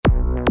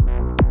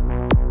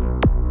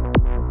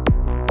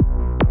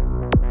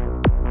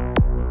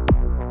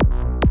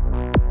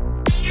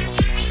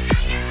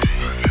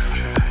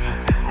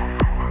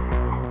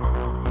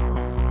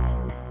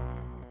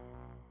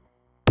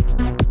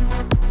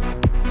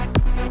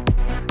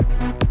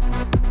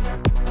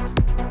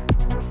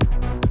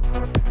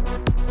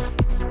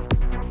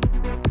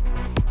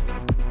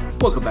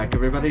Welcome back,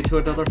 everybody, to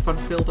another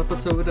fun-filled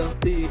episode of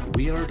the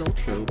We Are Adult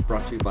Show,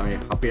 brought to you by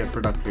Happy Ant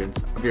Productions.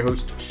 I'm your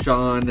host,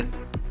 Sean.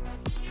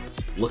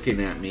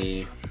 Looking at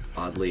me,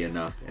 oddly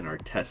enough, in our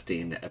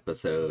testing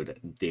episode,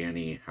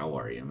 Danny, how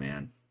are you,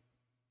 man?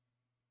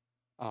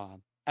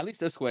 At least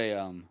this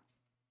way,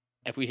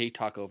 if we hate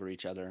talk over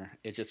each other,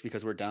 it's just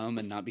because we're dumb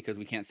and not because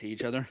we can't see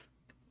each other.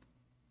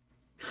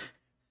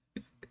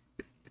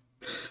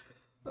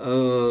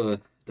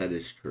 That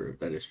is true.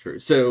 That is true.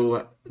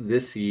 So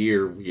this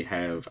year we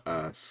have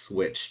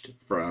switched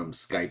from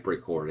Skype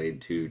recording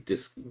to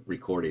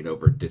recording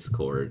over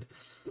Discord.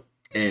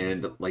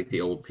 And like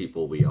the old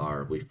people we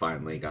are, we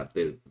finally got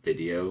the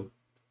video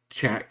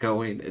chat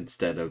going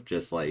instead of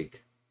just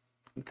like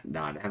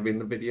not having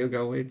the video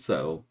going.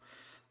 So,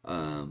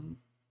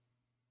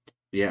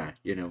 yeah,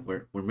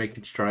 we're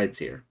making strides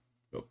here.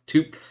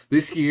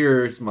 This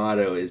year's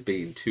motto is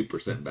being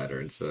 2%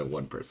 better instead of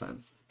 1%.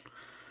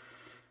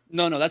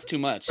 No, that's too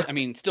much. I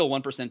mean, still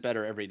 1%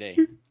 better every day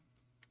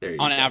There you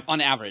on go. on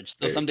average. So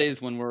There some you go.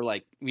 days when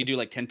we do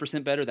like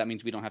 10% better, that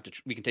means we don't have to.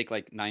 We can take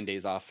like 9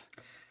 days off.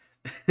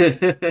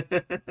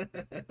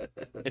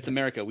 It's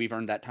America. We've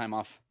earned that time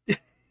off.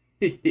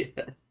 Yeah.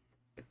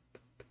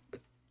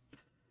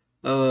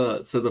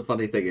 So the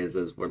funny thing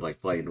is we're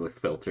like playing with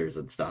filters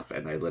and stuff,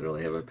 and I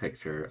literally have a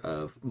picture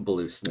of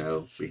blue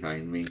snow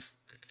behind me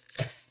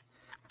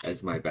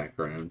as my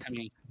background. I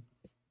mean,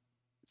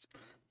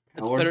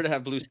 it's better to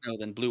have blue snow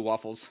than blue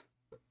waffles.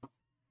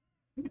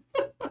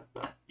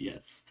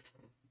 Yes.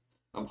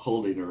 I'm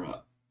holding her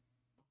up.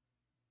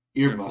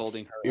 You're Earmuffs.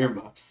 holding her up.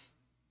 Earmuffs.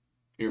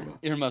 Earmuffs.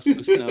 Earmuffs,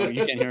 blue snow.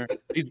 You can't hear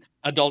these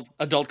adult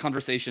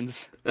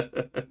conversations. We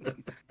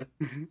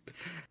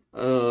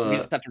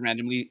just have to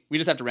randomly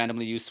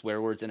use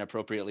swear words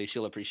inappropriately.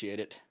 She'll appreciate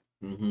it.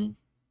 Mm-hmm.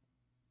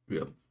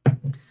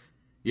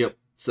 Yep.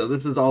 So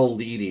this is all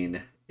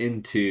leading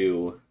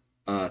into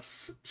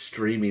us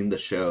streaming the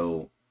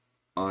show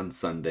on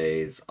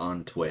Sundays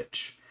on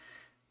Twitch,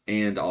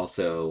 and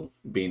also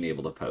being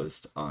able to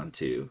post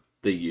onto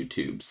the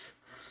YouTubes.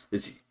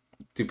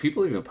 Do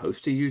people even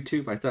post to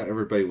YouTube? I thought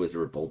everybody was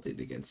revolting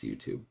against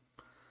YouTube.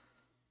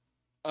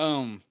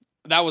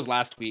 That was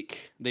last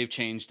week. They've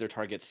changed their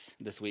targets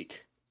this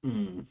week.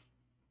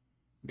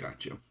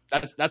 Got you.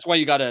 That's why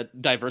you gotta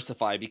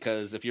diversify,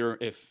 because if you're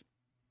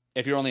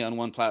only on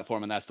one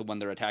platform and that's the one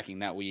they're attacking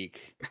that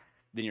week,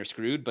 then you're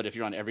screwed. But if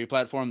you're on every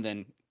platform,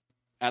 then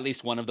at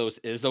least one of those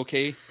is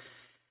okay,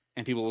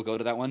 and people will go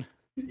to that one.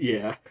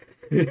 Yeah.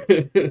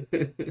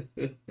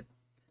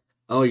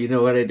 Oh, you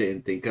know what I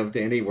didn't think of,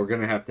 Danny? We're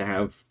gonna have to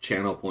have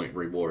channel point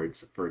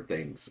rewards for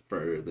things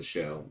for the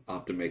show. We'll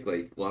have to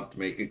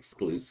make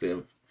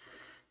exclusive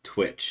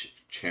Twitch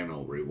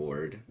channel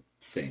reward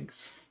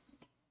things.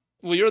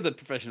 Well, you're the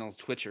professional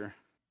Twitcher.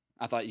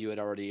 I thought you had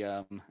already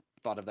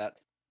thought of that.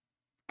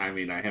 I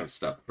mean, I have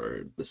stuff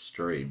for the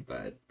stream,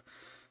 but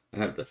I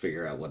have to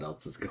figure out what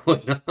else is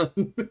going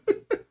on.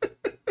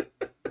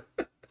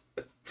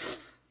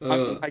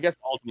 I guess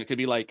ultimate could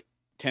be like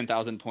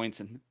 10,000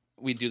 points, and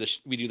we do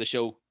the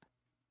show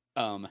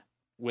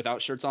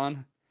without shirts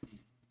on,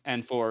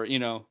 and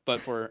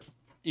but for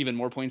even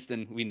more points,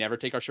 then we never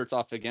take our shirts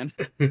off again.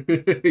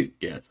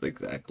 Yes,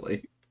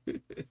 exactly.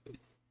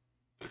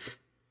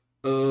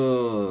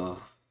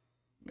 Oh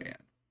man,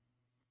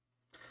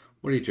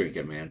 what are you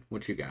drinking, man?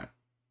 What you got?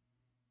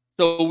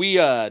 So we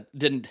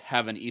didn't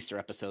have an Easter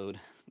episode.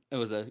 It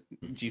was a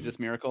Jesus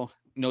miracle,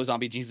 no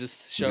zombie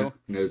Jesus show.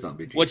 No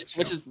zombie Jesus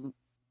show.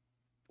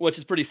 Which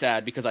is pretty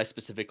sad, because I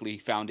specifically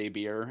found a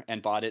beer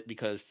and bought it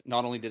because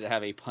not only did it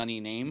have a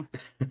punny name,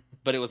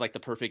 but it was like the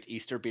perfect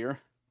Easter beer.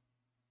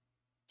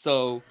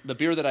 So the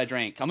beer that I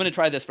drank, I'm going to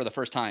try this for the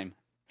first time,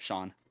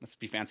 Sean. Let's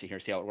be fancy here,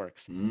 see how it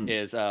works.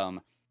 Is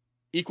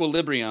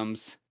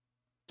Equilibrium's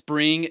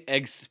Spring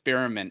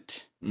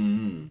Experiment.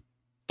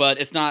 But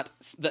it's not,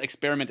 the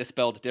experiment is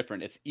spelled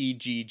different. It's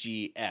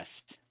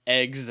EGGS.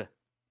 Eggs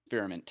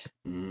Experiment.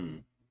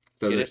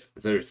 So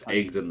there's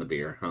eggs in the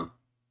beer, huh?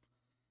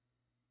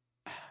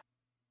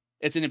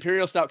 It's an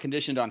imperial stout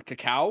conditioned on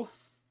cacao,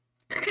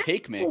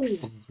 cake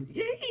mix,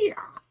 yeah,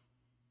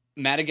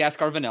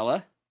 Madagascar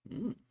vanilla,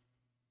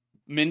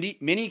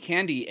 mini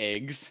candy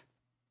eggs,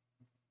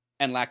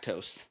 and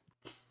lactose.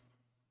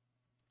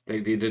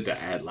 They needed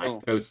to add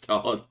lactose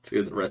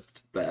to the rest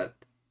of that.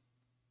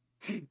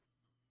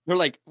 We're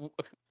like,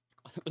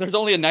 there's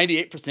only a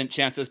 98%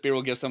 chance this beer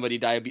will give somebody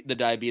the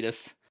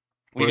diabetes.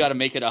 We got to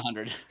make it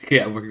 100.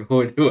 Yeah, we're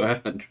going to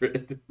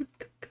 100.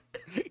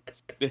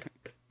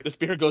 This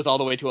beer goes all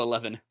the way to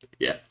 11.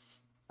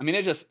 Yes. I mean,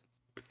 it just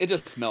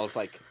smells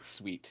like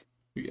sweet.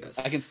 Yes.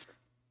 I can,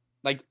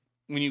 like,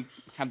 when you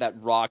have that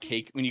raw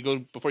cake, when you go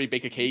before you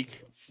bake a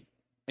cake,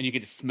 and you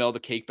can just smell the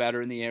cake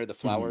batter in the air, the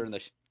flour and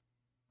the.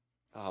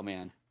 Oh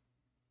man.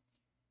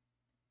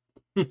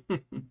 Okay,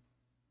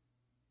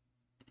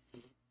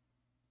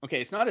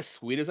 it's not as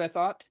sweet as I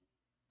thought,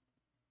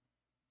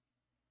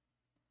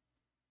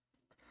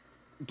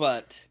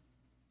 but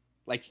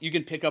like you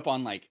can pick up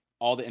on like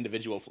all the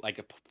individual like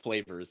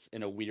flavors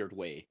in a weird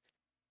way.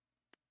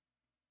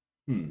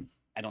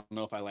 I don't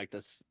know if I like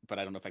this, but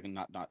I don't know if I can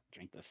not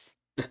drink this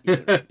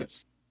either.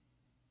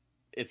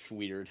 It's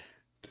weird.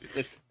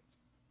 Let's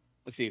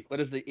see. What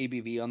is the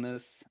ABV on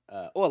this?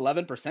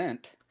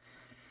 11%.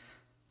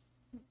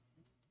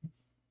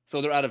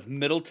 So they're out of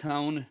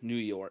Middletown, New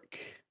York.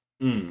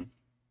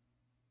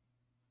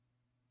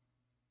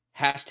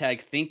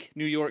 Hashtag think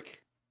New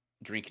York,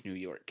 drink New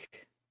York.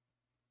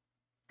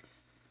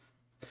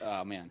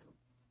 Oh, man.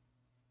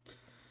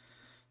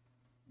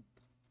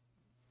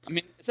 I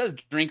mean, it says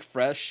drink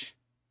fresh.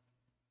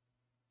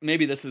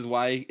 Maybe this is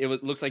why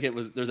looks like it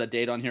was. There's a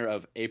date on here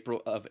of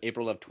April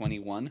of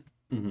 21.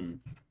 Mm-hmm.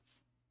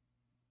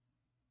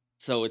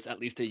 So it's at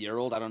least a year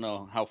old. I don't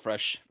know how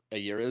fresh a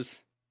year is.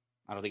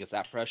 I don't think it's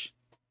that fresh.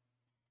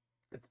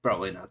 It's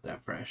probably not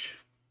that fresh.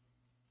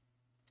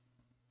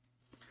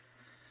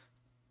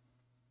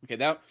 Okay,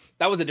 that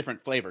was a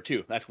different flavor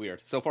too. That's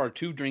weird. So far,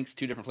 2 drinks,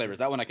 2 different flavors.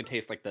 That one I can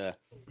taste like the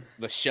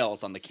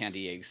shells on the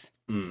candy eggs.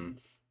 I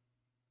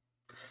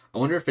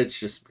wonder if it's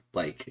just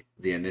like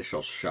the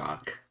initial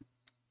shock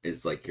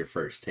is like your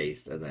first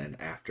taste, and then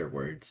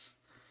afterwards,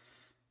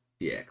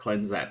 yeah,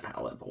 cleanse that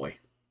palate, boy.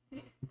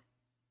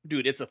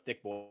 Dude, it's a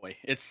thick boy.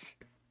 It's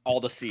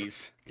all the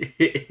C's.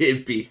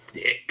 It'd be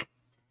thick.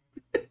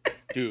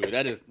 Dude,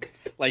 that is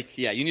like,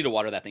 yeah, you need to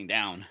water that thing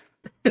down.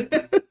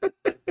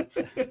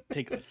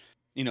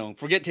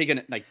 Forget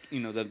taking like,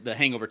 the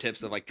hangover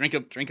tips of like drink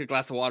a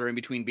glass of water in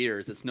between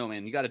beers. It's no,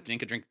 man. You got to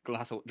drink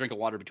of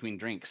water between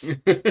drinks.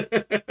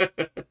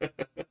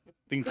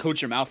 Then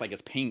coat your mouth like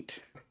it's paint.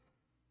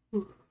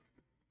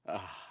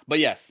 But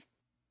yes,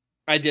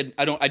 I do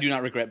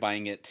not regret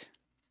buying it.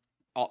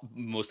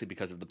 Mostly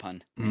because of the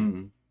pun.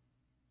 And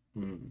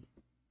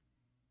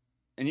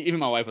even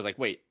my wife was like,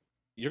 "Wait,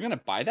 you're gonna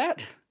buy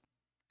that?"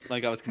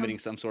 Like I was committing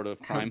some sort of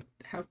crime.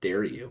 How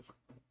dare you?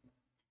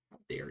 How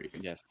dare you?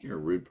 Yes, you're a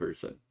rude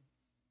person.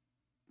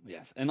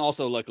 Yes, and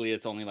also luckily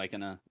it's only like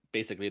in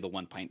basically the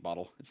 1 pint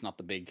bottle. It's not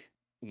the big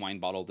wine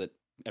bottle that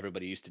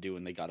everybody used to do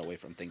and they got away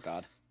from. Thank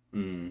God.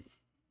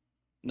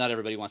 Not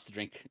everybody wants to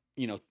drink,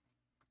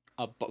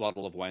 a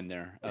bottle of wine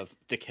there of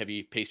thick,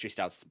 heavy pastry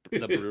stouts.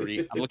 The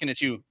brewery. I'm looking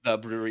at you. The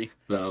brewery.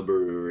 The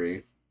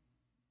brewery.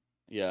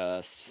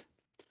 Yes.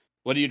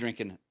 What are you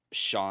drinking,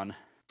 Sean?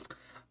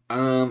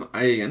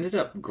 I ended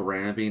up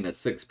grabbing a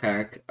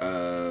 6-pack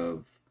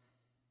of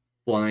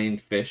Flying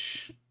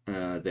Fish.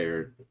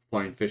 Their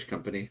Flying Fish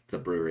Company. It's a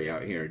brewery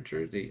out here in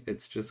Jersey.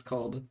 It's just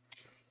called.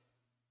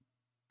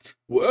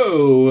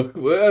 Whoa!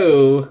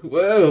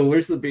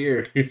 Where's the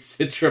beer?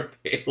 Citra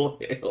Pale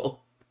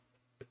Ale.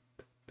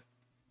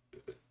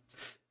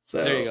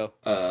 So there you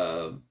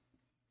go.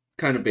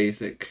 Kind of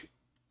basic.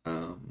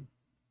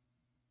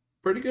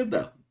 Pretty good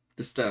though.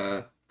 It's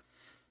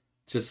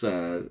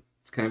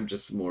kind of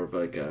just more of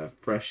like a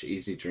fresh,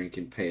 easy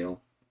drinking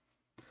pale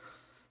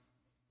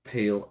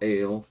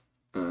ale.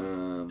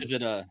 Is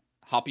it a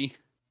hoppy?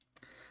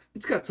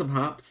 It's got some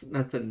hops,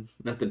 nothing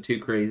too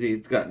crazy.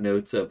 It's got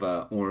notes of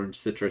orange,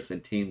 citrus,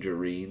 and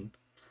tangerine.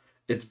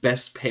 It's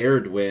best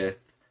paired with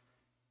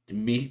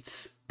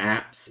meats,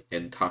 apps,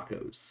 and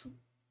tacos.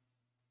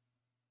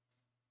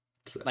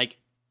 So. Like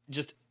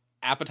just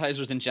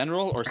appetizers in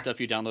general, or stuff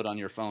you download on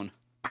your phone?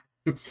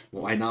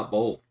 Why not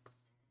both?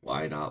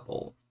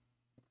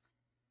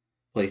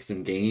 Play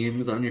some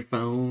games on your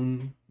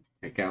phone.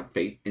 Check out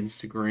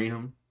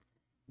Instagram.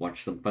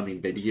 Watch some funny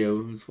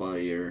videos while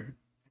you're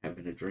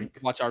having a drink.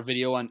 Watch our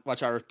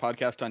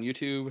podcast on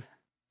YouTube.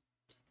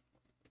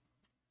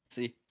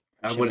 See,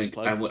 I wouldn't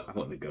go that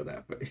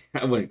far.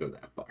 I wouldn't go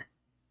that far.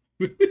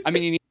 I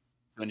mean, you need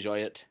to enjoy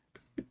it,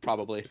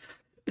 probably.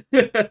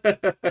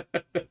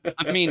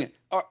 I mean,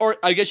 or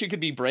I guess you could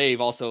be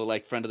brave. Also,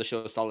 like friend of the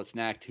show, Solid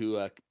Snack,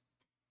 who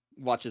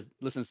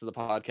listens to the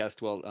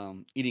podcast while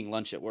eating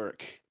lunch at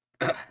work.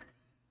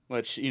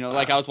 Which,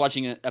 like I was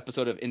watching an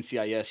episode of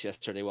NCIS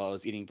yesterday while I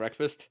was eating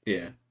breakfast.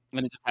 Yeah.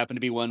 And it just happened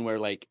to be one where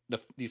like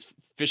these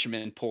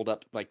fishermen pulled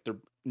up like their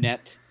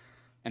net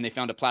and they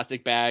found a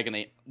plastic bag and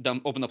they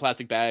opened the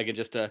plastic bag and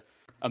just a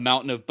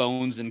mountain of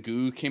bones and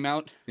goo came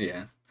out.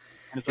 Yeah.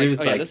 And it's like,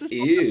 yeah, this is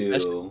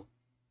ew.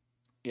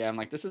 Yeah, I'm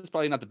like, this is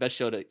probably not the best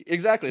show to.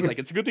 Exactly. It's like,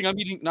 it's a good thing I'm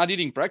not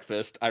eating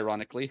breakfast,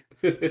 ironically.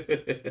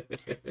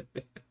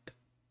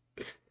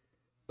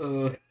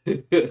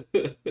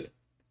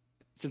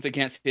 Since they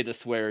can't say the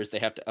swears, they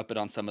have to up it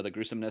on some of the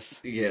gruesomeness.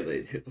 Yeah,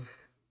 they do.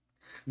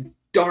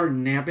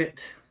 Darn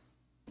nabbit.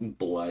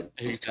 Blood.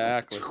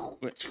 Exactly.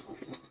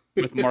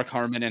 With Mark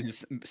Harmon and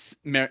his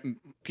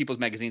People's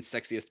Magazine's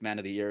Sexiest Man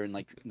of the Year in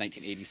like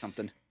 1980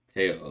 something.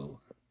 Hey-oh.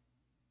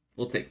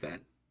 We'll take that.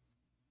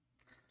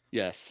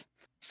 Yes.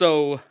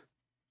 So,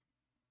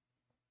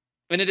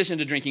 in addition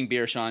to drinking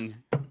beer, Sean,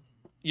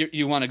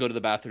 you want to go to the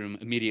bathroom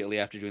immediately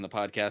after doing the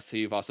podcast, so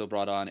you've also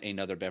brought on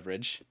another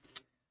beverage.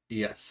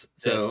 Yes.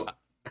 So,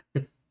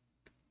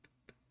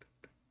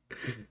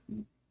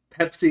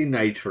 Pepsi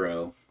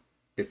Nitro,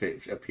 if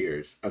it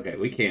appears.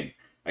 Okay,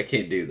 I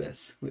can't do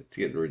this. It's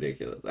getting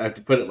ridiculous. I have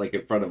to put it like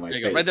in front of my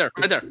face. Go. Right there.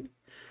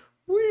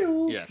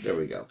 Wheel. Yes. There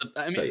we go.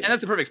 I mean, yes. And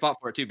that's the perfect spot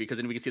for it too, because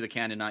then we can see the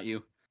can and not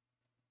you.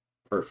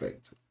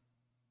 Perfect.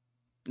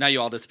 Now you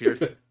all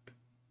disappeared.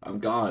 I'm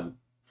gone.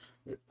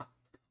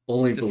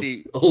 Only To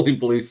see only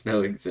blue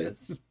snow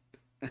exists.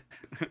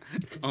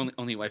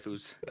 only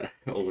waifus.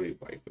 Only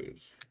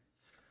waifus.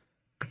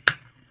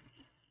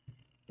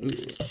 Ooh,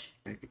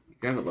 I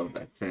gotta love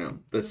that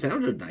sound. The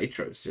sound of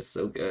nitro is just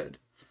so good.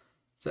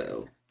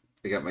 So,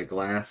 I got my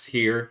glass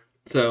here.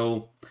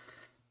 So,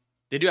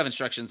 They do have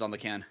instructions on the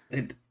can.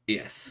 and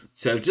yes.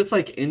 So, just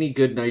like any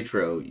good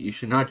nitro, you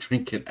should not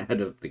drink it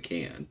out of the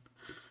can,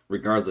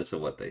 regardless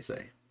of what they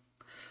say.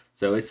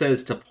 So, it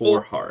says to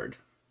pour hard.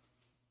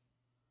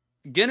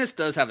 Guinness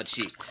does have a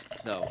cheat,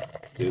 though,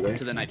 Do they?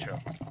 to the nitro.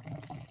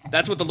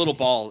 That's what the little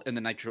ball in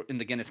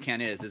the Guinness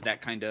can is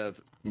that kind of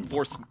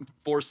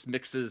force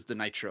mixes the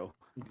nitro.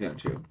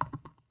 Got you.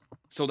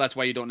 So that's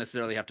why you don't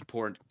necessarily have to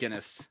pour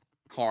Guinness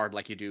hard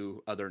like you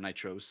do other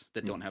nitros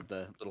that don't have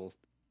the little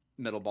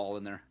metal ball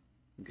in there.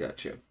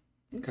 Got you.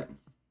 Okay.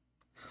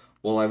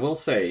 Well, I will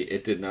say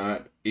it did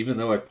not. Even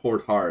though I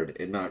poured hard,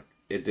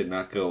 it did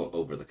not go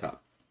over the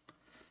cup.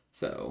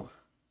 So.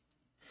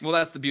 Well,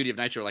 that's the beauty of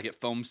nitro. Like it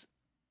foams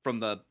from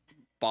the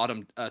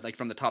bottom, like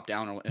from the top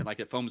down, and like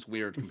it foams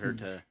weird compared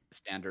to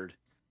standard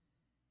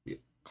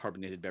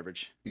carbonated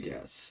beverage.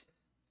 Yes.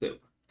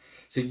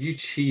 So you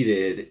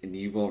cheated, and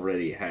you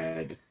already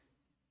had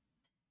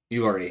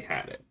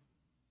it.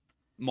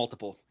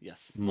 Multiple,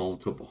 yes.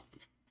 Multiple.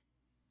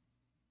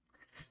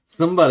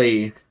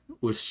 Somebody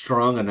was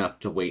strong enough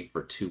to wait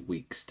for 2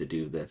 weeks to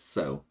do this.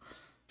 So,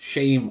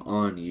 shame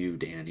on you,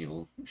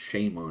 Daniel.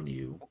 Shame on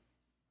you.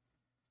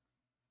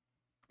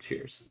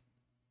 Cheers.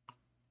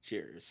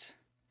 Cheers.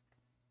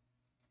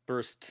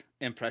 First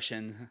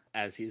impression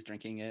as he's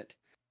drinking it.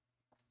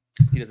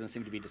 He doesn't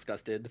seem to be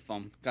disgusted. The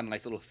foam got a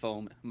nice little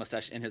foam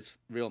mustache in his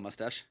real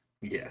mustache.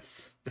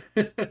 Yes.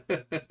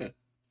 It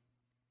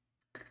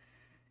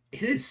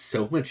is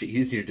so much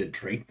easier to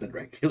drink than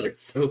regular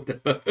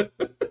soda.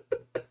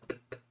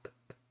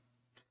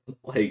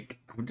 Like,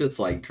 I'm just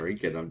like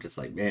drinking. I'm just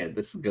like, man,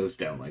 this goes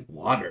down like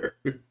water.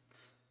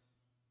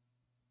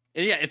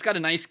 Yeah, it's got a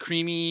nice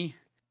creamy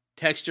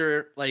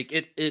texture. Like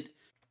it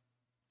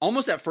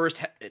almost at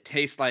first it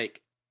tastes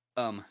like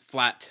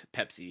flat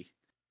Pepsi.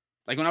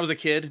 Like when I was a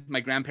kid, my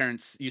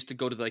grandparents used to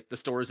go to the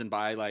stores and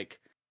buy like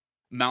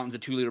mountains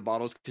of 2-liter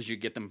bottles because you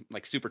get them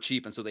like super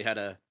cheap, and so they had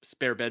a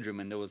spare bedroom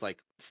and there was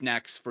like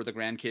snacks for the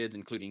grandkids,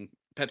 including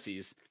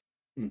Pepsis.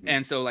 Mm-hmm.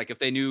 And so like if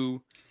they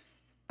knew,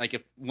 like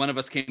if one of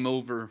us came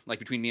over, like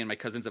between me and my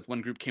cousins, if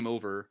one group came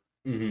over,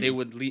 they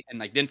would leave and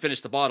like didn't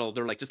finish the bottle.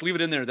 They're like, just leave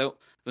it in there. Though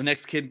the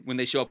next kid when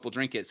they show up will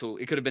drink it. So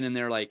it could have been in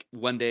there like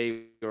one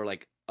day or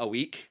like a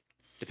week,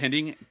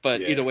 depending.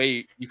 But either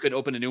way, you couldn't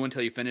open a new one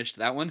until you finished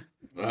that one.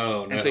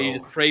 Oh no! And so you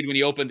just prayed when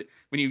you opened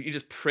you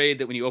just prayed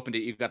that when you opened it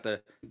you got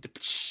the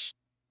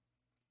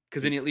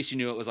because then at least you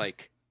knew it was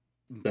like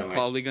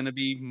probably going to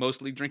be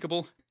mostly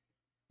drinkable.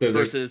 So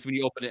versus when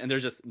you open it and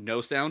there's just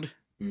no sound,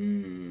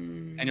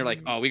 and you're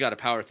like, oh, we got to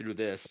power through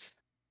this.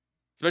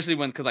 Especially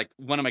because like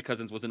one of my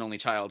cousins was an only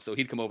child, so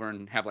he'd come over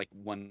and have like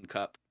one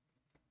cup,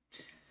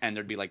 and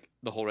there'd be like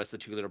the whole rest of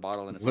the 2-liter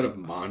bottle, and it's what like, a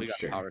monster! We got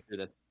to power through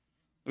this.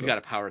 We got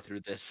to power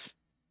through this.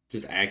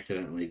 Just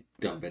accidentally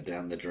dump it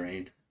down the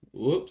drain.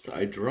 Whoops!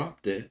 I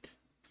dropped it.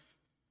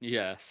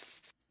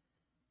 Yes.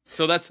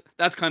 So that's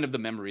kind of the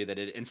memory that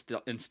it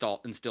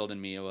instilled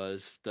in me,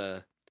 was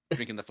the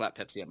drinking the flat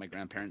Pepsi at my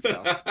grandparents'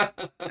 house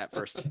at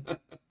first.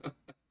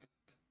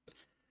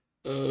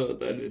 Oh,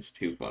 that is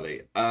too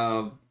funny.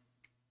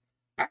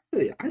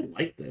 Actually, I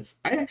like this.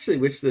 I actually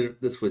wish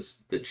that this was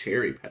the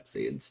cherry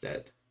Pepsi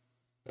instead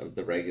of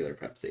the regular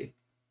Pepsi.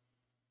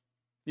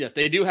 Yes,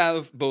 they do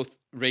have both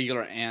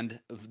regular and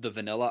the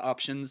vanilla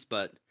options,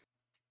 but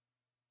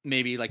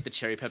maybe like the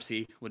cherry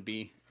Pepsi would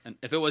be. And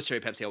if it was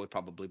cherry Pepsi, I would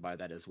probably buy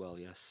that as well.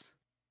 Yes.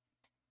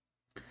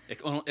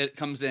 It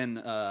comes in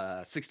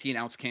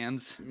 16-ounce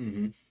cans,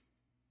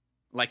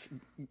 like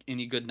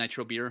any good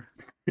nitro beer.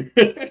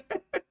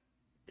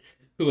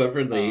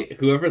 Whoever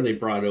they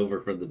brought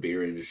over from the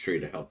beer industry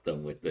to help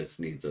them with this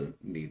needs a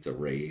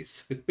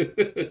raise.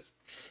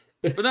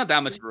 But not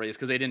that much of a raise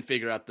because they didn't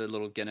figure out the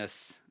little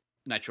Guinness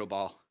nitro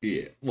ball.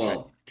 Yeah,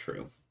 well,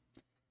 true.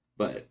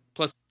 But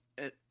plus,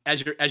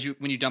 as you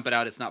when you dump it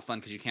out, it's not fun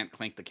because you can't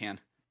clank the can.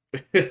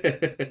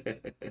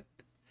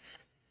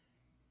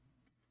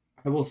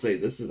 I will say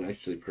this is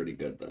actually pretty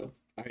good though.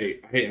 I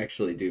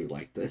actually do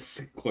like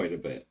this quite a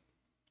bit.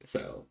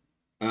 So,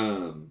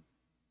 yeah,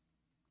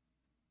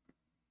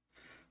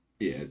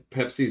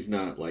 Pepsi's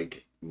not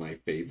like my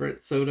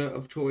favorite soda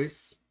of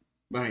choice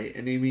by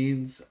any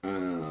means.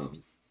 But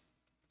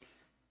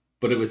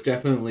it was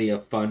definitely a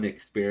fun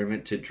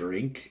experiment to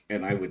drink,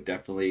 and I would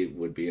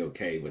be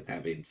okay with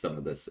having some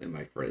of this in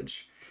my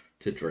fridge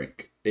to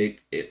drink.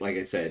 It like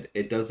I said,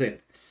 it doesn't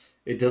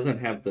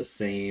have the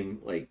same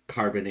like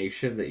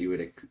carbonation that you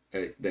would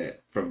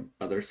that from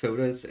other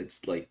sodas.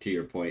 It's like, to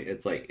your point,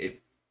 it's like if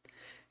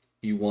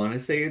you want to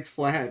say it's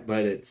flat,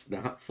 but it's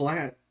not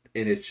flat,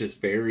 and it's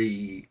just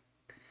very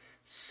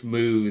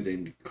smooth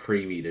and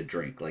creamy to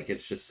drink. Like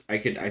it's just I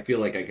feel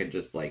like I could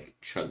just like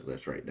chug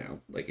this right now,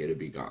 like it'd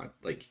be gone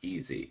like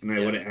easy, and I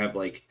wouldn't have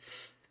like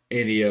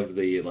any of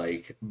the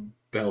like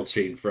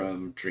belching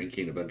from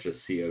drinking a bunch of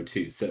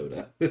CO2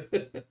 soda.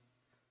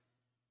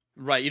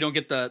 Right, you don't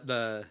get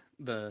the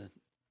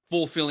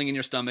full feeling in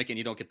your stomach, and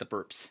you don't get the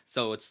burps.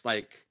 So it's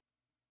like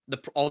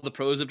all the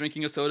pros of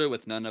drinking a soda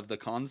with none of the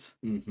cons.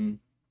 Hmm.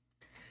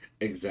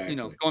 Exactly.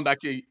 Going back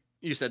to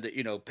you said that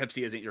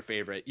Pepsi isn't your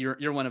favorite.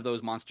 You're one of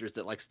those monsters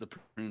that likes the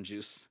prune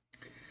juice.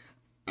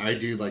 I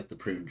do like the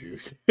prune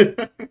juice.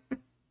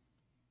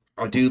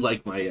 I do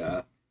like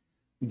my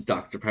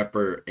Dr.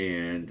 Pepper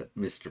and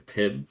Mr.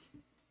 Pibb.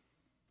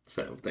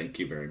 So thank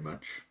you very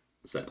much.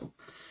 So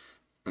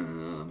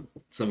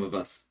some of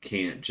us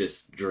can't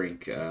just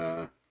drink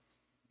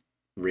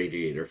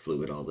radiator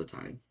fluid all the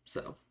time.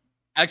 So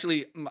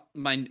Actually,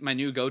 my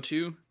new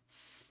go-to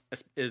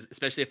is,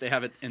 especially if they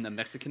have it in the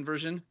Mexican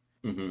version,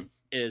 mm-hmm.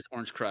 is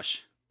Orange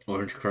Crush.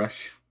 Orange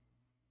Crush.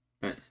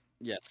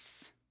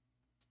 Yes.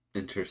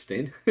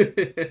 Interesting.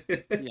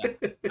 Yeah.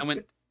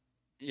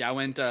 I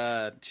went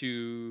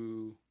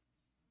to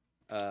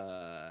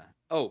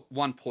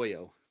Juan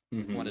Pollo.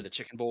 Mm-hmm. Wanted a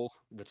chicken bowl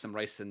with some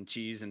rice and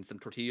cheese and some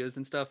tortillas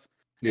and stuff,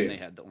 Yeah. and they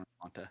had the orange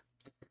Fanta.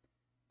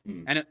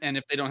 And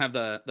if they don't have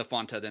the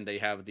Fanta, then they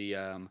have the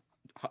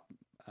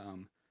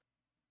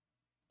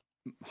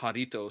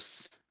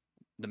Jarritos,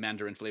 the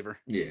Mandarin flavor.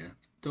 Yeah.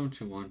 Don't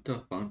you want a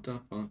Fanta,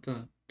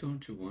 Fanta?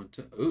 Don't you want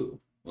to? Ooh,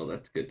 well,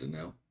 that's good to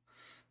know.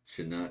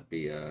 Should not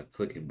be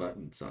clicking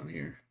buttons on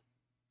here.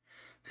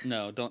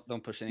 No,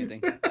 don't push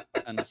anything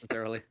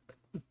unnecessarily.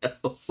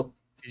 No.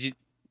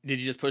 Did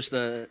you just push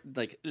the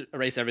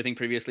erase everything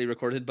previously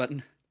recorded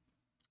button?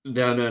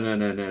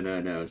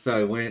 No.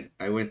 So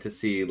I went to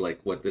see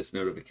like what this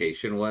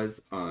notification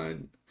was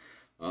on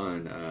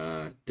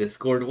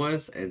Discord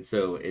was, and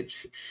so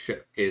it's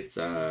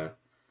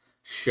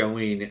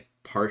showing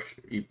part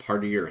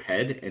of your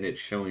head, and it's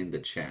showing the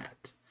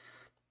chat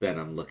that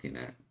I'm looking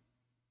at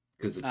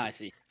because I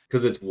see.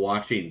 Because it's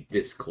watching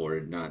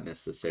Discord, not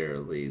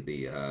necessarily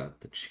the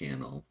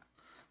channel,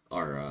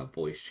 our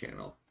voice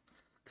channel.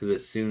 Because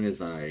as soon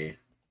as I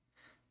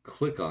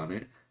click on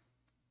it,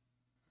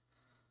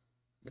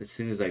 as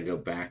soon as I go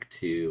back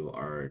to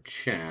our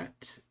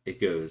chat,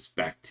 it goes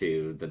back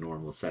to the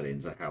normal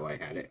settings of how I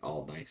had it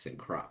all nice and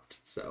cropped.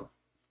 So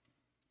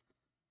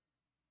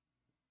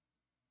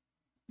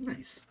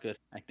nice. Good,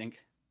 I think.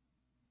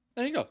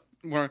 There you go.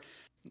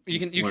 You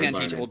can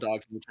teach old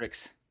dogs new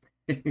tricks.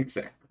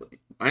 Exactly.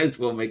 Might as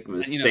well make a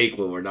mistake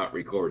when we're not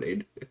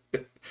recording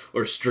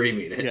or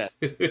streaming it.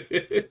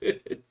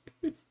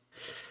 Yeah.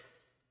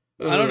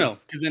 I don't know,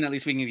 because then at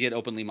least we can get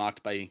openly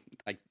mocked by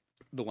like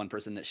the one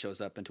person that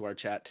shows up into our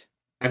chat.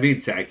 I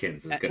mean,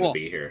 Sadkins is going to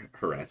be here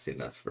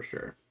harassing us for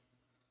sure.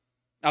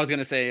 I was going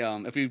to say,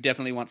 if we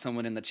definitely want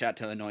someone in the chat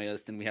to annoy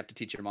us, then we have to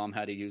teach your mom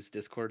how to use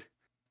Discord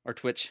or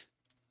Twitch.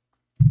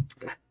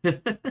 I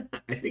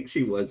think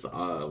she was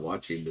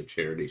watching the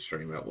charity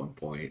stream at one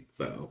point,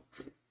 so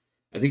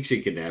I think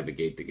she can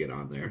navigate to get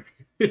on there.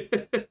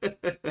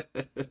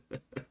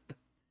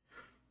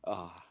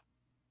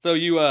 So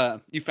you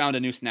found a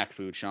new snack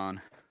food, Sean,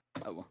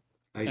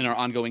 in our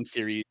ongoing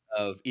series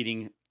of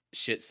eating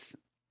shits,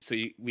 so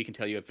we can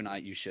tell you if or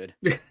not you should.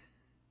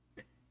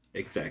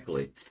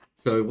 Exactly.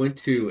 So I went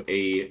to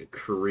a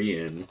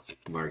Korean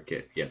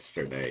market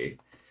yesterday,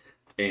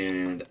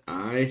 and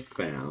I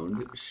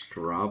found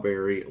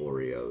strawberry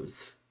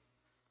Oreos.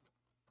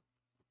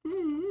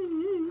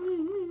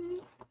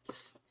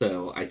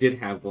 So I did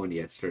have one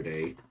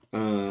yesterday.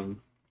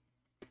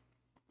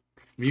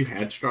 Have you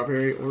had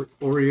strawberry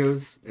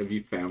Oreos? Have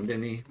you found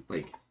any?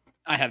 Like,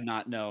 I have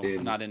not. No,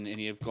 not in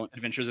any of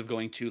adventures of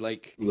going to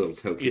like Little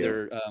Tokyo.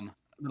 Either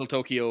Little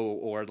Tokyo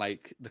or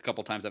like the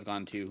couple times I've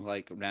gone to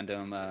like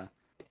random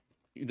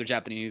either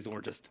Japanese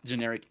or just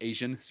generic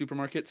Asian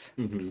supermarkets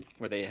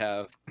where they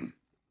have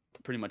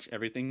pretty much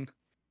everything.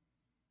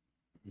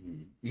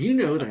 You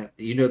know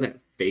that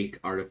fake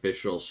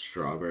artificial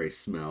strawberry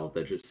smell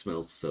that just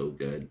smells so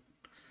good,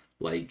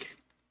 like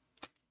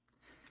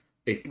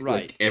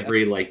right.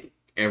 Like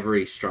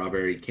every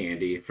strawberry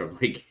candy from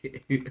like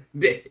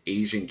the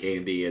Asian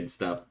candy and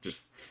stuff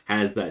just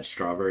has that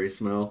strawberry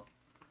smell.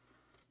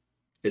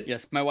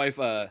 Yes, my wife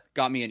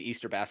got me an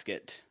Easter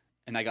basket,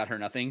 and I got her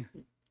nothing.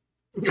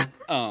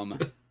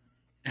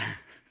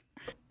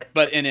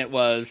 But in it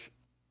was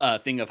a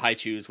thing of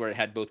Hi-Chews where it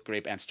had both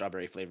grape and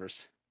strawberry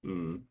flavors.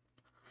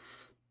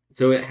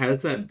 So it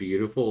has that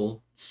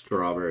beautiful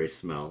strawberry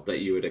smell that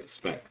you would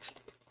expect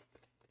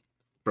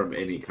from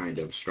any kind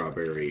of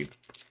strawberry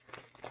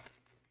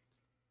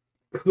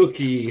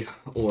cookie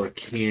or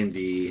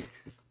candy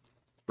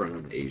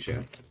from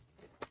Asia.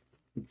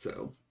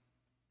 So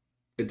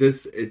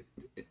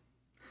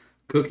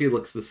cookie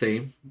looks the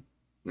same,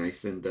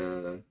 nice, and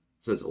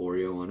says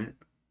Oreo on it.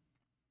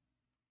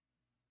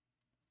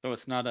 So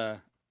it's not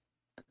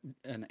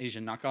an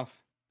Asian knockoff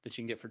that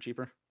you can get for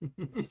cheaper?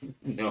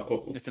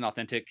 No. It's an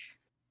authentic.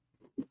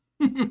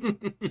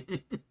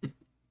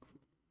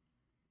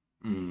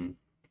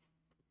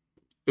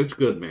 It's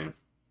good, man.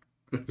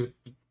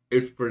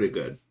 It's pretty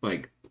good.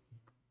 Like,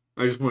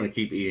 I just want to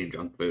keep eating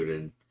junk food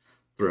and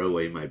throw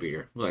away my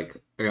beer. Like,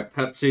 I got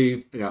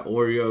Pepsi, I got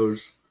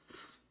Oreos.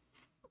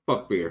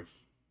 Fuck beer.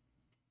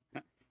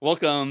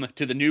 Welcome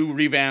to the new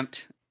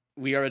revamped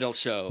We Are Adult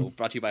show,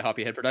 brought to you by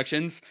Hoppyhead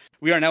Productions.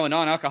 We are now a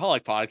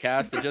non-alcoholic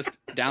podcast that just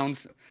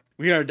downs.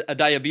 We are a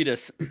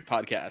diabetes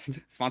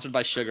podcast, sponsored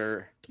by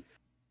sugar.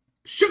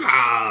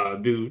 Sugar,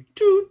 dude,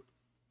 dude,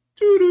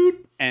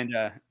 dude, and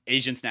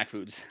Asian snack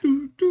foods.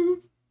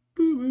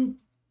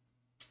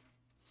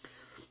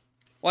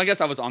 Well, I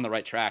guess I was on the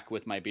right track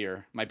with my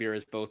beer. My beer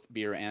is both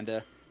beer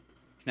and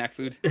snack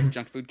food,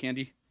 junk food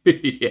candy.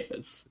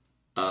 Yes.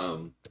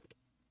 So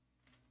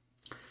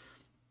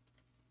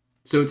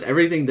it's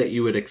everything that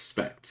you would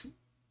expect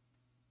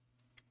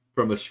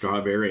from a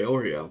strawberry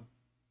Oreo.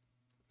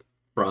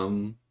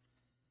 From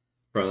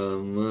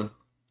let's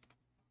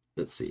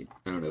see.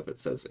 I don't know if it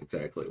says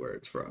exactly where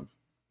it's from.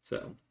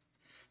 So,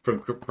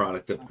 from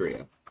product of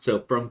Korea. So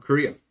from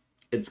Korea,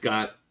 it's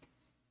got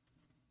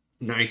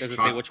nice chocolate. Does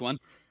it say which one?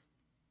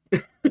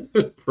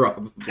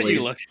 Probably.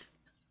 You looked.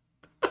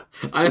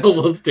 I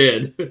almost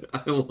did.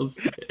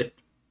 It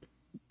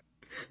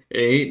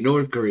ain't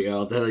North Korea,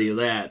 I'll tell you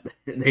that.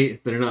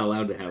 They're not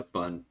allowed to have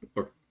fun.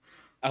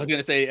 I was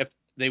gonna say if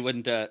they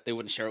wouldn't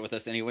share it with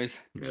us anyways.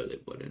 No, they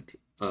wouldn't.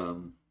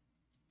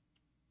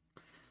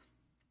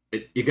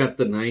 You got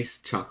the nice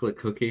chocolate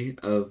cookie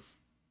of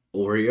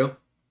Oreo,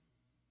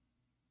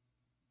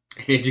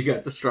 and you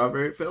got the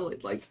strawberry filling.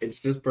 Like, it's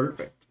just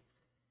perfect.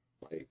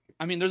 Like,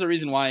 I mean, there's a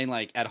reason why,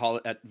 like, at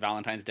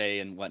Valentine's Day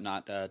and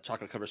whatnot,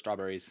 chocolate covered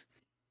strawberries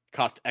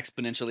cost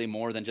exponentially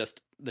more than just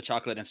the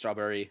chocolate and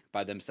strawberry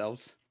by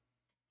themselves.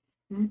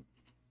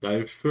 That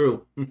is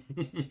true.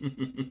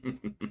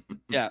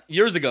 Yeah,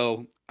 years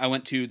ago,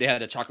 they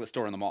had a chocolate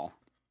store in the mall,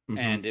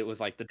 and it was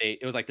like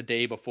the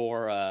day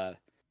before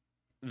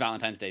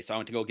Valentine's Day. So I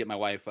went to go get my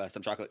wife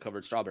some chocolate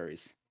covered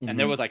strawberries, and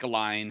there was like a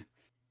line,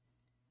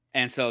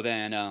 and so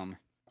then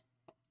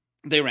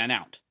they ran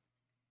out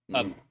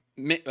of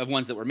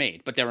ones that were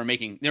made, but they were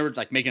making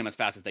them as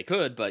fast as they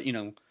could. But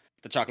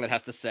the chocolate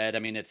has to set. I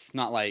mean, it's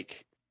not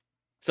like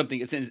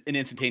it's an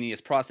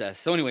instantaneous process.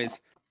 So anyways,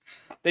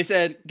 they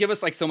said, give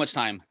us like so much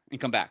time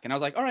and come back. And I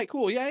was like, all right,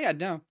 cool. Yeah,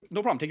 no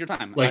problem. Take your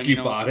time. Like, you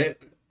bought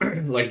it?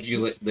 Like,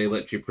 they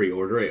let you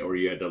pre-order it, or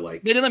you had to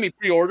like... They didn't let me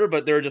pre-order,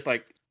 but they were just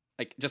like,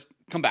 just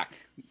come back.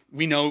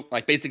 We know,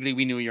 like, basically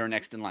we knew you were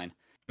next in line.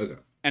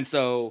 Okay. And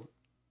so,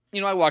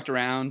 I walked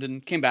around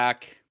and came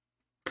back.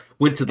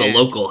 Went to the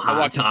local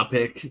Hot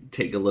Topic,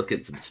 take a look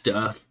at some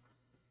stuff.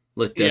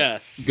 Go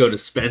to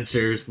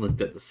Spencer's,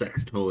 looked at the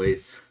sex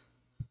toys.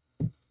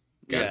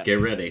 Gotta get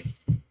ready.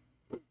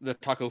 The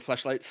taco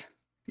fleshlights.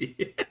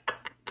 Yeah.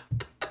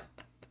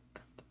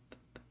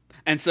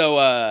 And so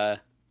I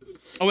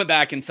went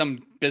back in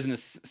some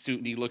business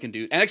suit-y looking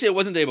dude. And actually, it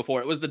wasn't the day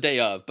before. It was the day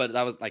of. But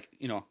I was like,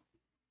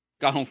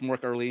 got home from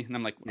work early. And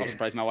I'm like, I'll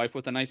surprise my wife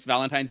with a nice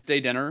Valentine's Day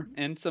dinner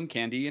and some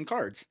candy and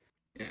cards.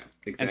 Yeah,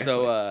 exactly. And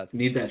so...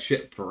 need that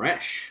shit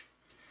fresh.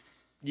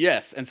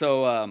 Yes. And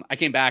so I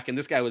came back, and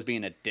this guy was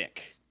being a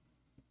dick.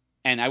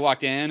 And I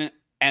walked in,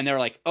 and they were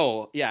like,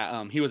 oh,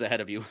 yeah, he was ahead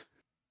of you.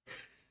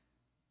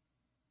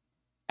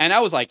 And I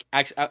was like,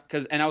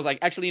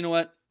 actually, you know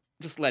what?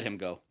 Just let him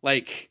go.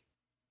 Like,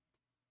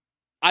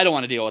 I don't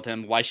want to deal with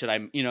him. Why should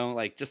I,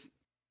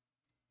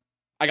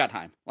 I got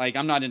time. Like,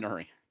 I'm not in a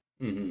hurry.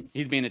 Mm-hmm.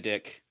 He's being a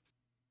dick.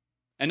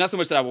 And not so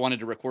much that I wanted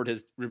to reward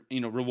his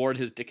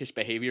dickish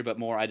behavior, but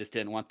more I just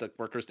didn't want the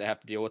workers to have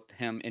to deal with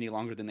him any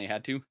longer than they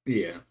had to.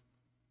 Yeah.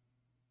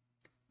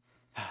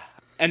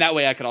 And that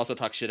way I could also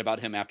talk shit about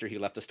him after he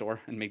left the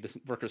store and make the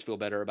workers feel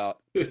better about,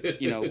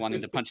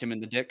 wanting to punch him in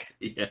the dick.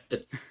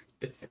 Yes.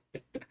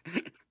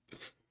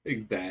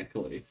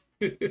 Exactly.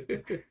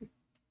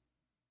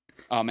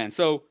 Oh, man.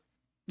 So,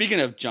 speaking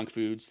of junk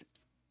foods,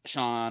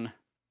 Sean,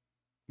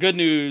 good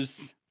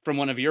news from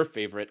one of your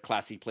favorite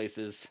classy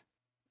places,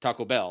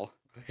 Taco Bell.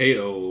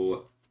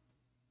 Hey-o.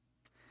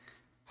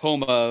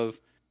 Home of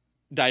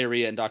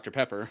diarrhea and Dr.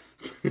 Pepper.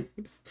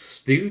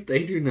 Dude,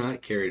 they do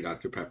not carry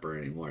Dr. Pepper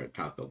anymore at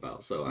Taco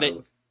Bell. So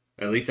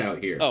at least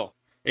out here. Oh.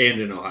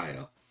 And in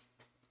Ohio.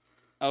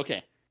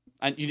 Okay.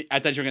 I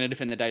thought you were going to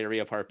defend the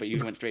diarrhea part, but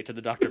you went straight to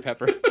the Dr.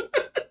 Pepper.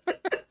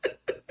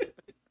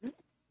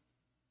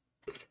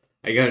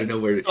 I gotta know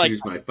where to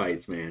choose my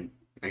fights, man.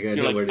 I gotta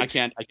know where to... I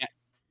can't.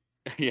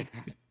 Yeah.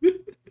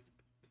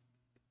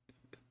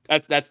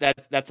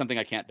 That's something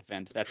I can't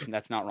defend.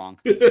 That's not wrong.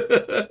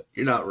 You're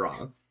not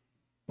wrong.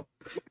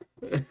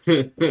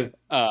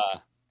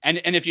 And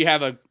if you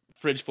have a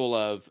fridge full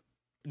of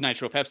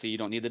Nitro Pepsi, you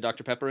don't need the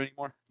Dr. Pepper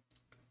anymore.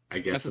 I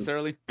guess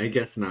necessarily. I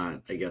guess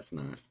not.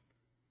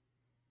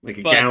 Like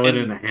a gallon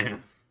and a half,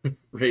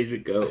 ready to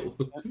go.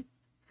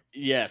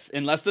 Yes,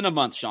 in less than a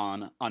month,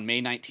 Sean, on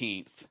May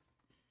 19th,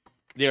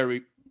 they're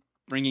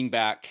bringing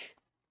back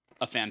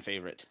a fan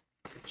favorite,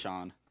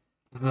 Sean.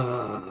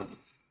 What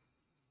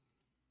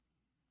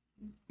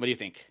do you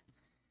think?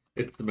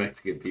 It's the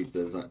Mexican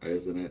pizza,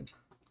 isn't it?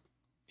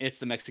 It's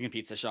the Mexican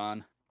pizza,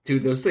 Sean.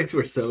 Dude, those things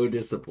were so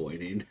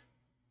disappointing.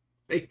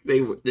 They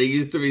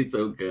used to be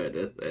so good,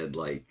 and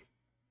like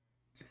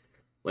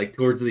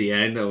towards the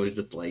end, I was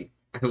just like,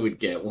 I would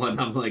get one.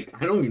 I'm like,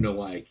 I don't even know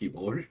why I keep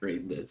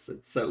ordering this.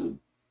 It's so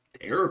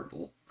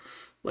terrible.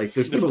 Like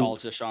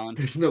Nostalgia, Sean.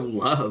 there's no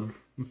love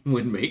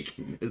when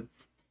making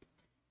this.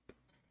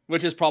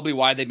 Which is probably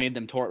why they made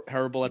them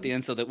terrible at the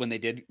end, so that when they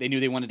did, they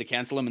knew they wanted to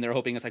cancel them, and they're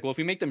hoping it's like, well, if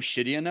we make them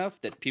shitty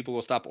enough that people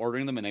will stop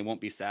ordering them and they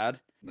won't be sad.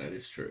 That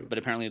is true. But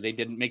apparently they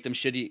didn't make them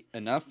shitty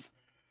enough.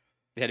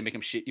 They had to make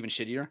them even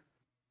shittier.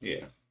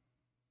 Yeah.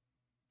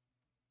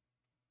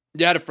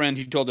 Yeah, I had a friend.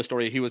 He told the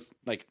story. He was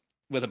like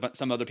with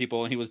some other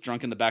people, and he was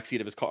drunk in the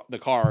backseat of the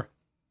car,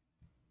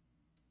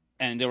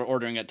 and they were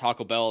ordering at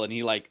Taco Bell, and he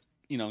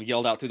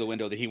yelled out through the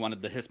window that he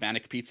wanted the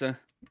Hispanic pizza,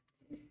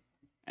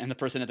 and the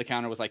person at the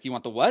counter was like, "You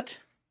want the what?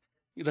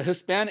 The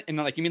Hispanic?" And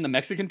they're like, "You mean the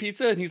Mexican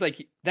pizza?" And he's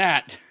like,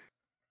 "That."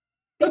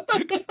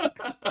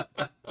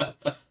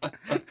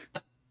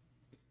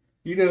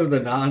 You know,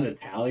 the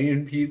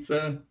non-Italian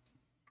pizza?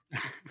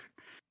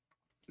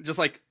 Just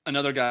like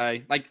another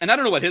guy, and I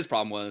don't know what his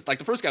problem was. Like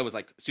the first guy was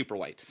like super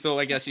white, so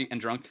I guess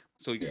and drunk,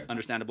 so Yeah.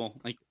 understandable.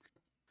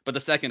 But the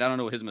second, I don't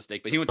know his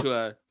mistake, but he went to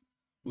a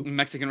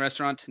Mexican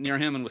restaurant near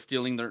him and was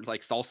stealing their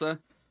salsa,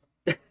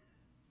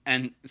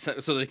 and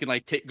so they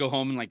could go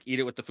home and eat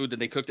it with the food that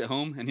they cooked at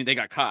home, and they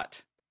got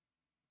caught.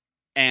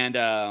 And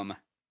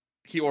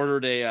he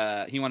wanted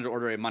to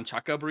order a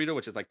manchaca burrito,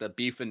 which is like the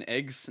beef and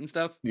eggs and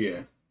stuff.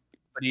 Yeah.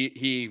 But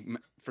he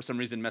for some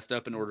reason messed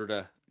up and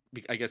ordered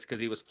I guess because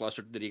he was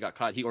flustered that he got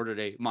caught, he ordered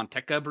a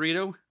manteca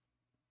burrito,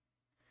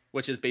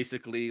 which is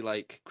basically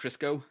like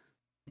Crisco,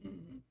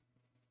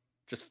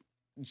 just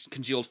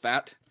congealed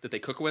fat that they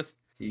cook with.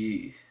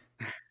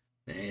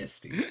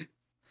 Nasty.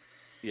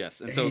 Yes,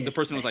 and so the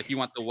person was like, "You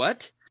want the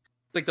what?"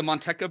 Like the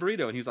manteca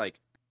burrito, and he's like,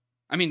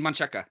 "I mean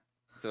mancheca."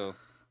 So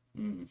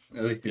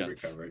at least he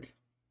recovered.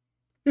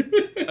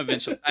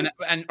 Eventually,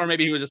 and or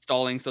maybe he was just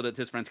stalling so that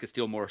his friends could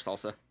steal more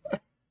salsa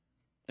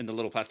in the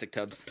little plastic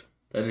tubs.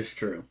 That is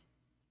true.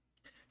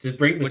 Just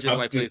bring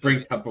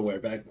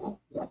Tupperware back.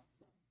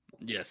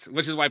 Yes,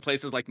 which is why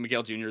places like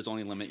Miguel Jr.'s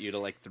only limit you to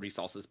like 3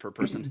 salsas per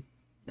person.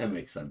 That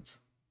makes sense.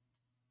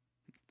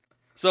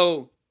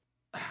 So,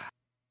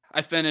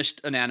 I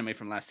finished an anime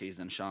from last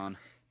season, Sean.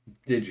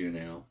 Did you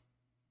now?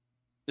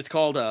 It's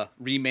called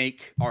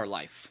Remake Our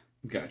Life.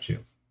 Got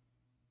you.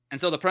 And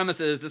so the premise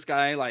is this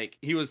guy,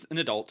 he was an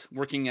adult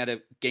working at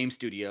a game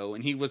studio,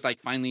 and he was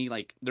finally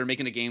they're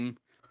making a game,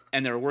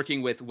 and they're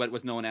working with what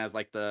was known as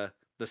the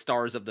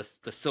stars of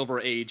the silver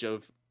age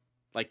of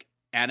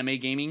anime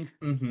gaming.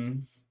 Mm-hmm.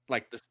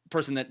 Like this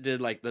person that did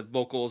the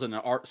vocals and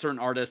certain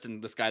artist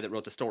and this guy that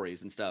wrote the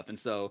stories and stuff. And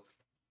so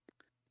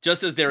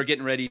just as they were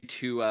getting ready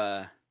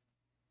to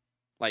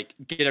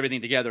get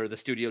everything together, the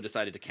studio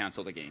decided to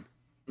cancel the game.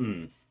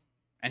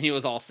 And he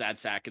was all sad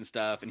sack and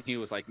stuff, and he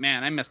was like,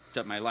 "Man, I messed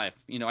up my life.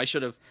 I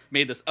should have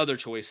made this other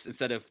choice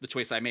instead of the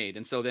choice I made."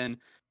 And so then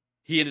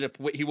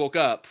he woke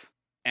up,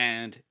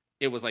 and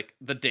it was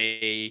the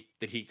day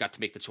that he got to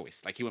make the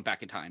choice. He went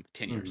back in time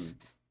 10 years.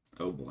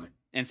 Oh boy.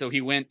 And so he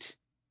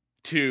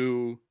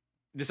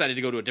decided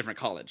to go to a different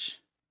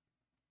college.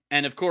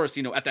 And of course,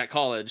 at that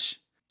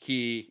college,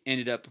 he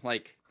ended up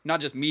not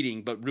just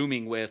meeting, but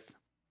rooming with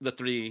the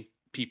 3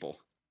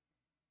 people.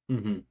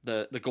 Mm-hmm.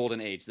 The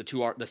golden age,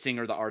 the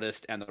singer, the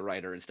artist, and the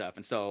writer and stuff.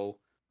 And so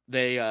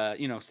they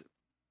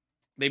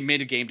they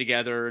made a game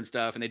together and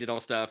stuff, and they did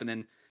all stuff. And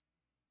then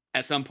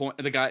at some point,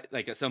 the guy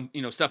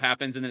stuff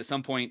happens, and then at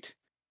some point,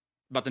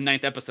 about the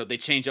 9th episode, they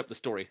change up the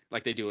story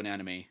like they do in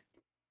anime,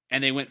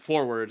 and they went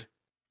forward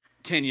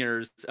 10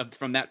 years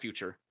from that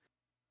future,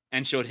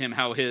 and showed him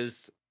how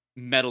his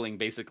meddling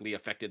basically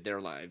affected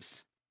their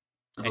lives.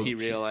 And he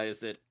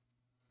realized that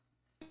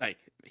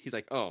he's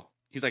like,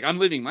 I'm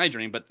living my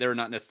dream, but they're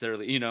not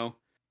necessarily,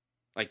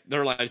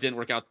 their lives didn't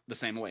work out the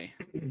same way.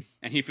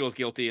 And he feels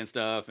guilty and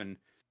stuff. And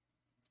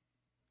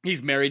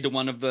he's married to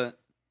one of the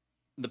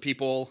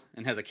people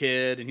and has a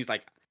kid. And he's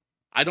like,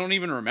 I don't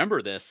even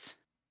remember this.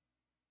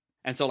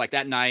 And so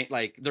that night,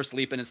 they're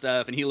sleeping and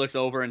stuff. And he looks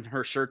over and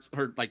her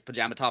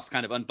pajama top's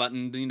kind of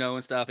unbuttoned,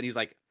 and stuff. And he's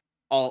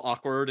all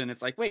awkward. And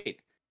it's wait,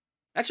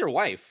 that's your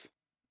wife.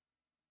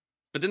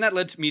 But then that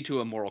led me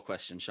to a moral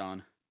question,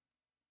 Sean.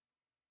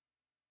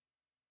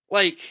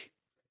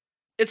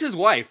 It's his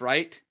wife,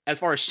 right? As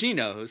far as she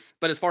knows,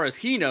 but as far as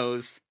he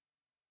knows,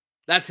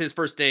 that's his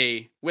first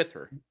day with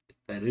her.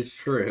 That is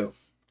true.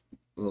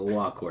 A little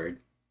awkward.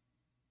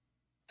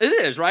 It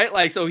is,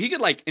 right? So he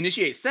could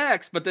initiate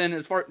sex, but then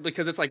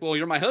because it's well,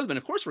 you're my husband,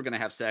 of course we're gonna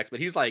have sex. But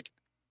he's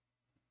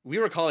we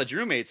were college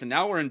roommates and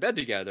now we're in bed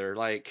together.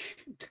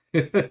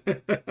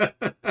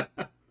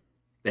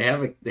 They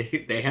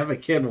have a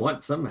kid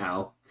once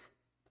somehow.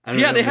 I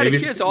don't know, they had a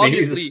kid, so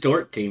obviously maybe the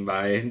stork came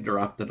by and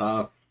dropped it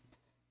off.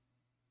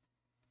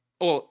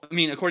 Well, I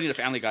mean, according to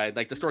Family Guy,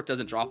 the stork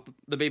doesn't drop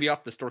the baby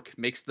off. The stork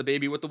makes the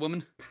baby with the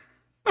woman.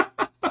 Did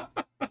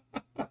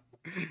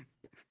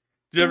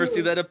you ever see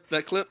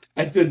that clip?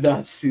 I did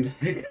not see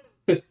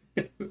that.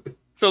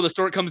 So the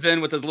stork comes in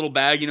with his little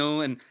bag,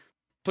 and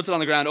puts it on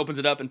the ground, opens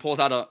it up, and pulls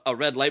out a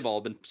red light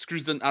bulb and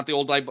screws out the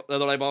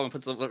other light bulb and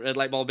puts the red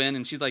light bulb in.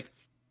 And she's like,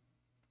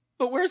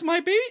 but where's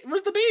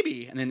the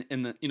baby? And then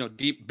in the, you know,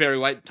 deep Barry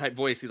White type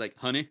voice, he's like,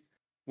 honey,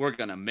 we're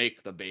gonna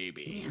make the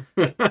baby.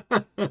 I'm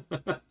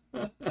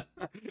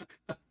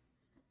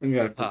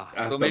gonna I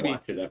So have to maybe,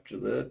 watch it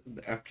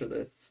after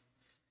this.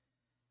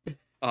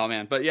 oh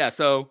man, but yeah,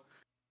 so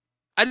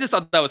I just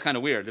thought that was kind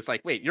of weird. It's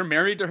like, wait, you're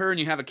married to her and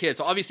you have a kid,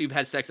 so obviously you've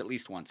had sex at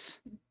least once.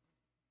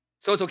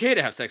 So it's okay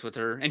to have sex with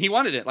her, and he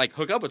wanted it, like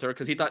hook up with her,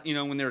 because he thought, you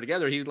know, when they were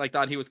together, he like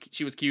thought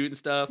she was cute and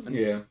stuff, and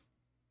Yeah.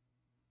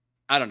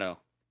 I don't know.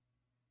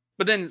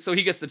 But then, so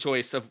he gets the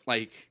choice of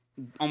like,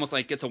 almost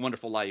like It's a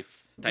Wonderful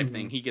Life type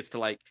thing. He gets to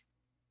like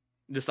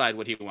decide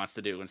what he wants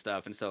to do and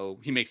stuff, and so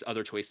he makes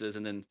other choices.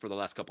 And then for the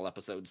last couple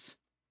episodes,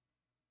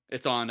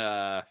 it's on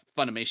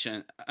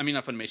Funimation. I mean,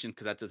 not Funimation,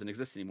 because that doesn't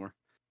exist anymore.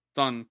 It's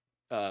on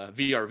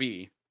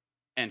VRV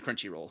and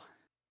Crunchyroll,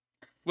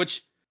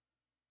 which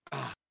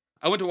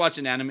I went to watch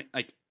an anime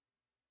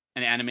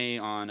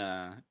on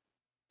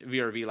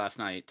VRV last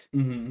night,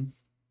 Mm-hmm.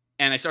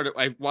 and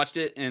I watched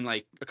it, and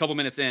like a couple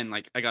minutes in,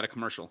 like I got a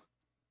commercial,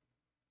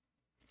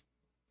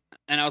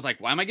 and I was like,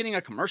 why am I getting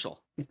a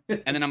commercial?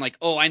 And then I'm like,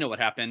 oh, I know what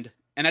happened.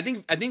 And I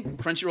think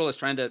Crunchyroll is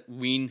trying to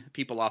wean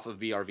people off of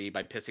VRV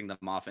by pissing them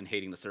off and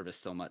hating the service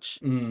so much.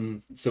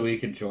 So we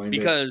could join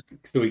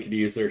so we could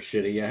use their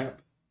shitty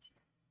app.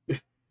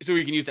 So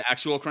we can use the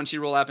actual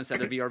Crunchyroll app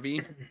instead of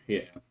VRV.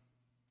 Yeah.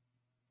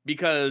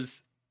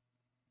 Because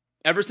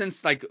ever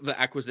since like the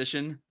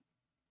acquisition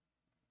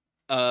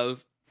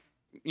of,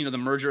 you know, the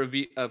merger of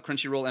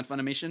Crunchyroll and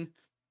Funimation,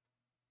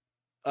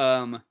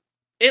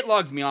 it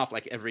logs me off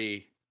like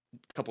every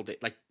couple days,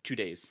 like 2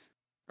 days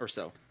or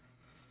so.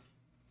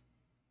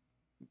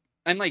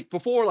 And like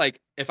before, like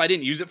if I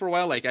didn't use it for a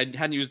while, like I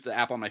hadn't used the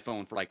app on my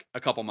phone for like a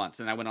couple months,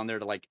 and I went on there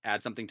to like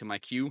add something to my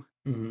queue,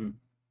 and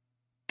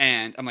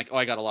I'm like, oh,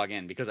 I gotta log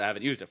in because I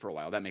haven't used it for a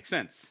while. That makes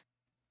sense.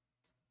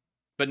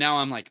 But now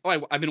I'm like,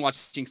 oh, I've been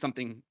watching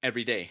something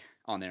every day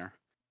on there,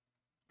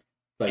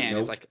 and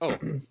it's like, oh,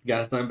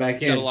 gotta sign back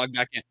in. You gotta log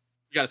back in.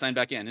 You gotta sign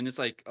back in, and it's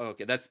like, oh,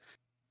 okay, that's.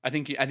 I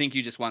think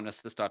you just want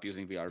us to stop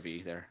using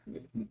VRV there.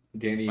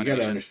 Danny, you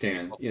gotta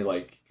understand. You know,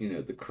 like, you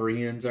know, the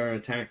Koreans are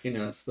attacking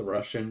us, the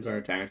Russians are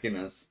attacking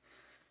us.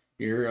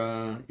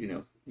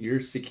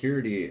 Your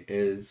security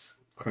is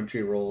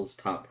Crunchyroll's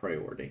top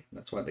priority.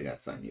 That's why they gotta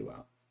sign you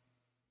out.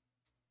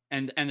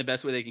 And the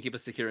best way they can keep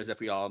us secure is if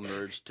we all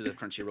merge to the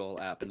Crunchyroll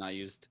app and not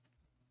use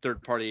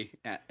third-party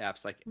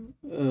apps like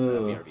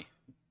VRV.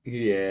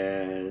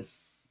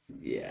 Yes,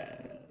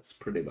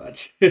 pretty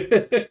much.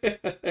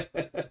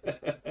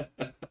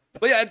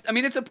 But yeah, I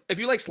mean, if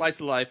you like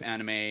slice of life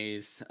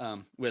animes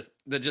with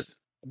that just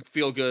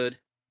feel good,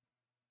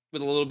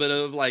 with a little bit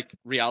of like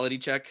reality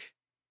check,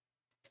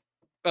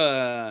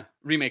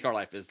 Remake Our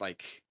Life is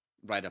like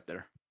right up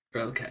there.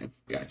 Okay,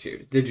 got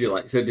you. Did you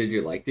like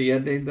the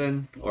ending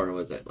then, or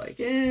was it like,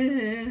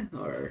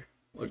 or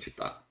what you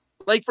thought?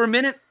 Like for a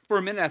minute,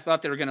 I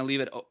thought they were gonna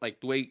leave it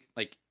like the way,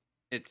 like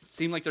it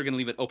seemed like they're gonna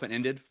leave it open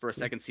ended for a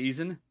second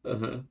season.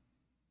 And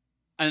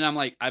I'm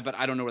like, but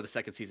I don't know where the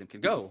second season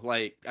could go.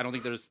 Like, I don't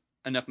think there's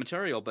enough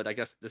material. But I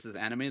guess this is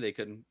anime; they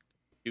couldn't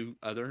do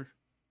other.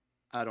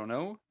 I don't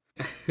know.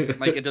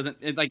 Like it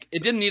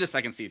didn't need a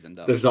second season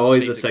though. There's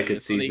always a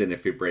second season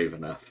if you're brave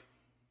enough.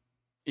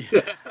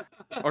 Yeah.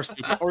 or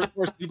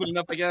stupid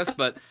enough, I guess.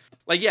 But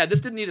like, yeah, this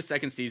didn't need a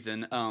second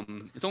season.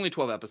 It's only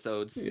 12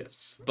 episodes.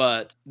 Yes.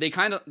 But they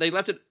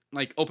left it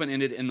like open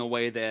ended in the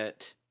way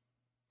that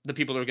the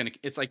people are gonna.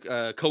 It's like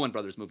a Coen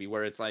Brothers movie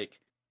where it's like,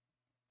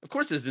 of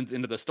course, this isn't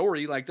into the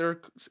story. Like they're,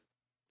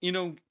 you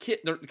know,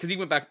 because he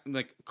went back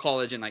like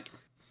college and like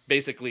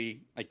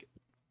basically like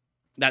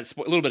that's a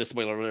little bit of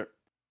spoiler alert.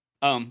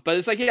 But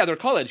it's like, yeah, they're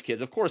college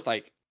kids. Of course,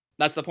 like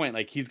that's the point.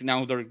 Like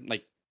they're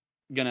like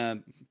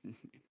gonna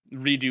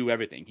redo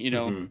everything, you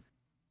know.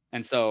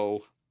 And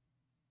so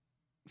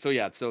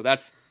yeah, so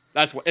that's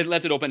what it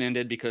left it open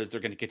ended because they're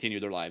gonna continue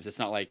their lives. It's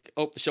not like,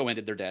 oh, the show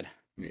ended, they're dead.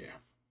 Yeah,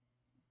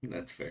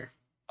 that's fair.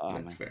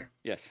 That's fair.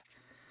 Yes.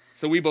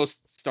 So we both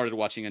started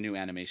watching a new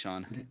anime,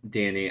 Sean.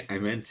 Danny, I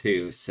meant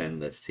to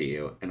send this to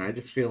you, and I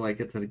just feel like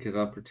it's a good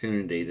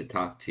opportunity to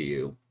talk to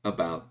you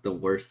about the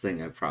worst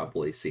thing I've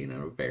probably seen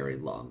in a very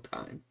long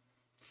time.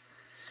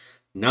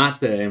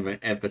 Not the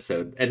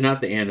episode, and not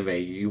the anime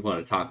you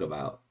want to talk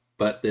about,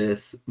 but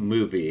this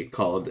movie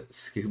called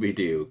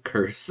Scooby-Doo: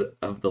 Curse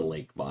of the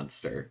Lake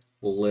Monster.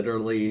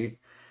 Literally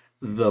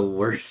the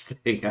worst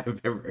thing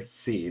I've ever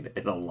seen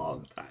in a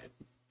long time.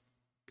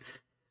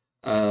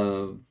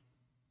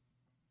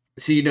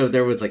 So, you know,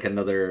 there was like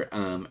another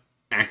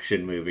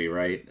action movie,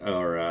 right?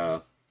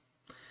 Or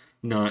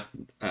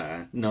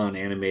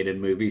non-animated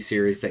movie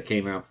series that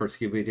came out for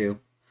Scooby-Doo.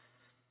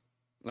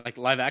 Like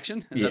live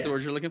action? Is that the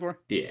word you're looking for?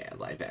 Yeah,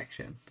 live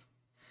action.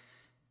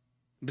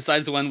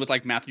 Besides the one with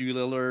like Matthew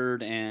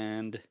Lillard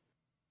and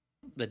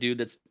the dude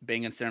that's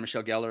banging Sarah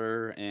Michelle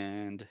Gellar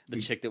and the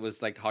chick that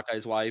was like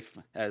Hawkeye's wife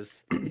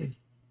as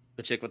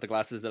the chick with the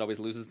glasses that always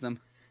loses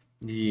them?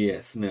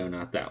 Yes, no,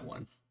 not that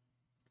one.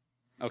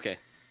 Okay.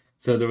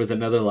 So there was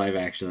another live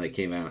action that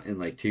came out in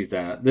like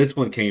 2000. This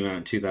one came out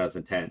in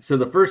 2010. So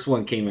the first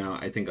one came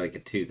out, I think, like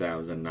in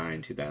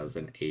 2009,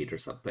 2008 or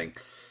something.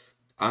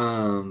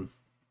 Um,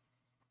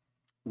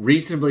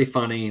 Reasonably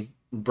funny,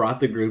 brought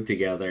the group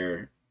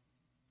together.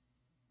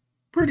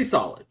 Pretty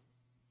solid.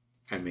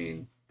 I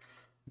mean,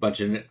 bunch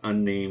of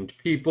unnamed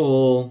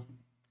people.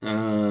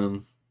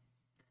 Um,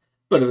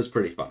 but it was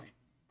pretty funny.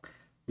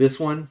 This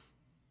one,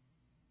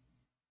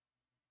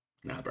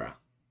 nah, bruh.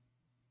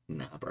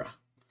 Nah, bruh.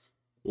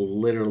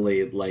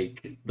 Literally,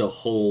 like, the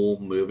whole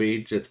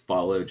movie just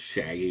followed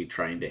Shaggy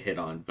trying to hit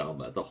on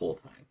Velma the whole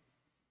time.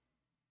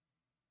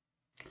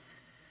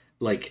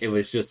 Like, it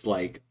was just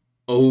like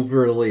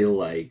overly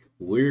like,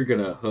 we're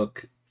gonna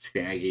hook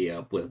Shaggy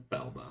up with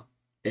Velma.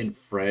 And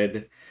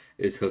Fred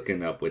is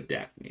hooking up with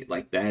Daphne.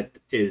 Like, that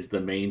is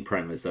the main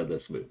premise of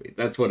this movie.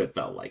 That's what it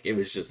felt like. It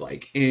was just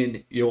like,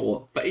 in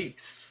your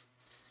face.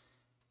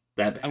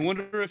 That I bad.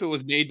 wonder if it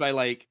was made by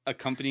like a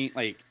company,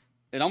 like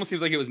it almost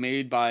seems like it was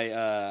made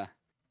by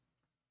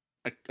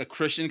a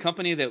Christian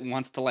company that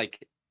wants to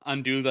like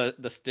undo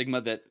the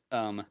stigma that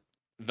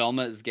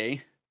Velma is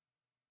gay.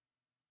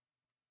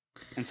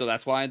 And so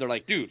that's why they're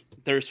like, dude,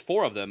 there's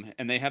 4 of them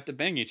and they have to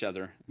bang each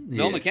other. Yeah.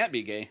 Velma can't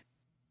be gay.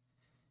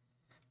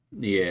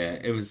 Yeah,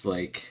 it was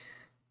like,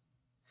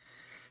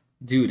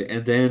 dude,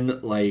 and then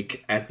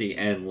like at the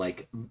end,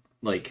 like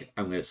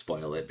I'm gonna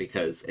spoil it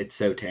because it's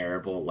so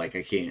terrible. Like,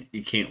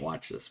 you can't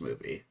watch this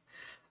movie.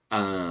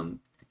 Um,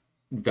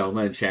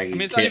 Velma and I mean,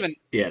 Shaggy it's not even.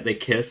 yeah, they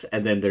kiss,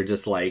 and then they're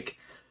just like,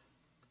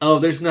 oh,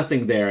 there's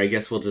nothing there. I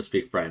guess we'll just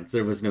be friends.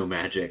 There was no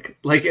magic.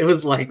 Like, it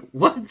was like,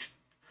 what?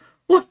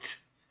 What?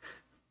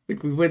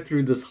 Like, we went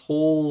through this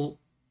whole.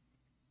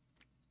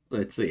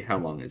 Let's see, how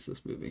long is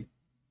this movie?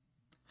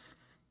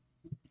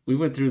 We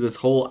went through this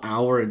whole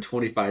hour and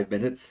 25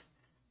 minutes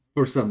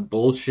for some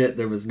bullshit.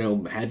 There was no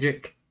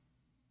magic.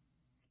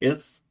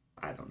 Yes?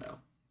 I don't know.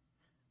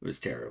 It was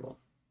terrible.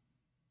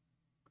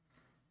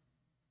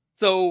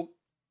 So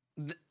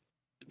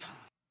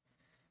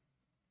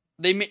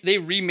they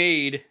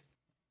remade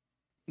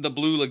the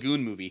Blue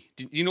Lagoon movie.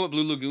 Do you know what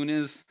Blue Lagoon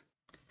is?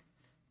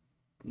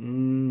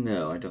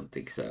 No, I don't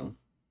think so.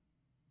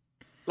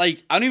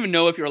 Like, I don't even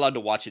know if you're allowed to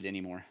watch it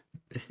anymore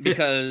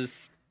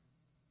because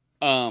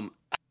um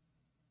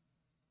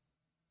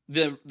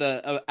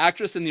the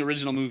actress in the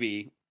original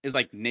movie is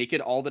like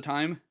naked all the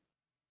time.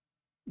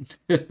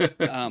 I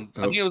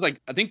think it was like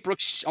I want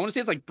to say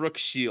it's like Brooke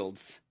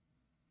Shields.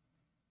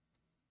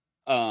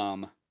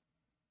 But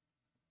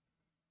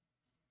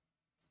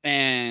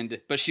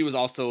she was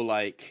also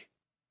like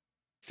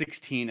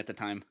 16 at the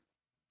time.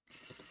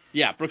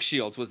 Yeah, Brooke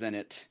Shields was in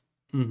it.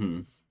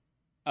 Mm-hmm.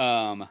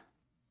 I'm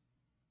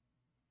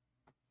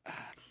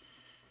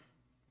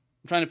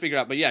trying to figure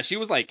out, but yeah, she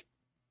was like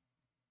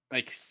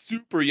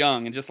super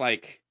young and just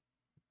like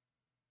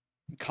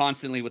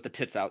constantly with the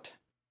tits out.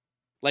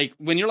 Like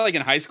when you're like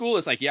in high school,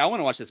 it's like, yeah, I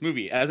want to watch this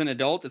movie. As an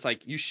adult, it's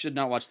like you should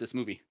not watch this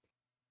movie.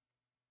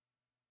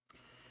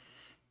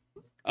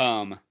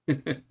 And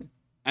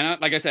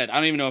like I said, I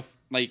don't even know if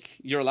like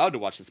you're allowed to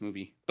watch this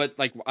movie, but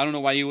like I don't know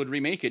why you would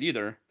remake it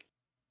either.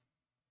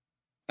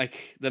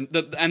 Like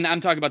and I'm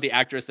talking about the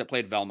actress that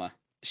played Velma.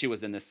 She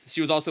was in this.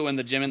 She was also in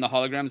the Jim and the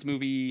Holograms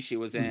movie. She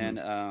was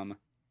in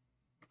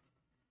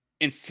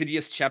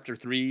Insidious Chapter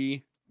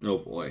 3. Oh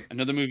boy.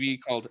 Another movie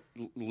called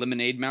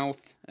Lemonade Mouth,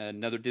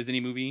 another Disney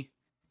movie.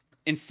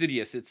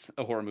 Insidious, it's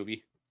a horror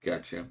movie.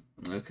 Gotcha.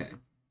 Okay.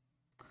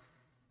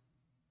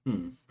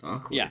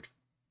 Awkward. Yeah.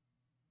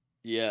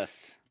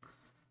 Yes.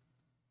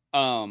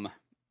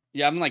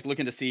 Yeah, I'm like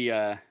looking to see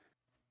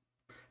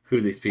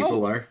who these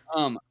people are.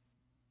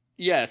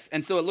 Yes,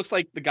 and so it looks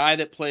like the guy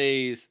that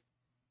plays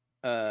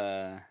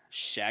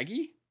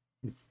Shaggy?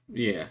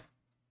 Yeah.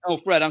 Oh,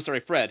 Fred, I'm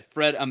sorry, Fred.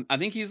 Fred, I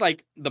think he's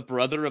like the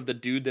brother of the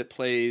dude that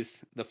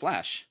plays the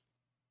Flash.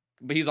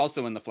 But he's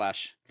also in the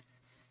Flash.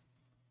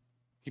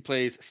 He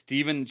plays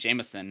Stephen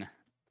Jameson,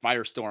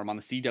 Firestorm on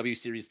the CW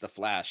series The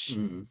Flash.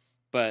 Mm.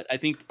 But I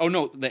think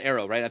the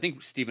Arrow, right? I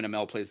think Stephen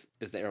Amell is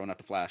the Arrow, not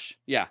the Flash.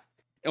 Yeah.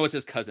 Oh, it's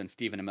his cousin.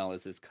 Stephen Amell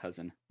is his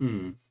cousin.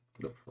 Mm.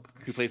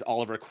 Who plays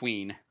Oliver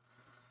Queen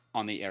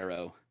on the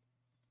Arrow.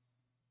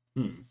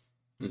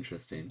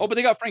 Interesting. Oh, but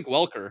they got Frank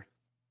Welker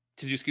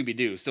to do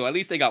Scooby-Doo. So at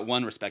least they got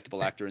one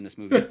respectable actor in this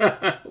movie.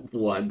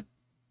 One.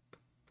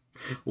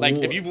 Like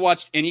if you've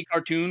watched any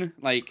cartoon,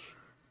 like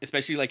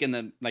especially like in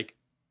the like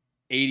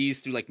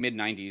 80s through like mid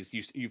 90s,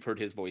 you've heard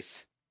his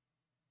voice.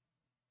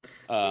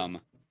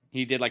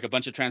 He did like a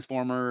bunch of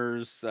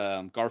Transformers,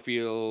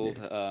 Garfield,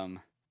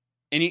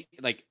 any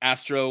like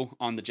Astro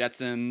on the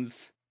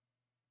Jetsons.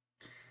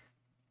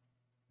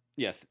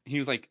 Yes, he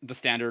was like the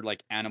standard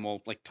like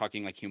animal, like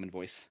talking like human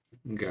voice.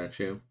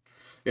 Gotcha.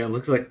 Yeah, it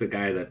looks like the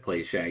guy that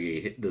plays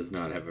Shaggy does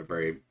not have a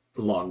very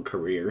long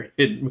career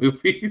in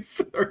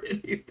movies or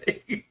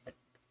anything.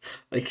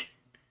 Like,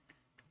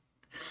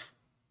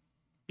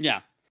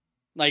 yeah,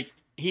 like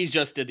he's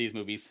just did these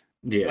movies.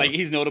 Yeah, like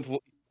he's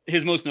notable.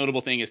 His most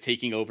notable thing is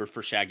taking over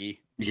for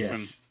Shaggy.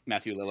 Yes, from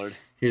Matthew Lillard.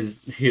 He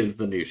is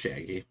the new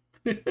Shaggy.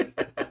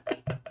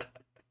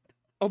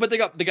 Oh, but they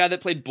got the guy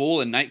that played Bull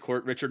in Night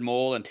Court, Richard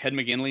Mole, and Ted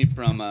McGinley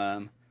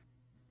from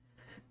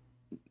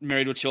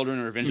Married with Children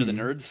and Revenge of the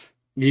Nerds.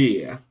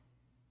 Yeah.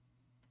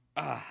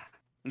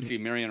 Let's see,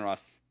 Marion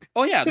Ross.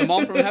 Oh yeah, the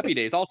mom from Happy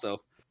Days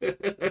also.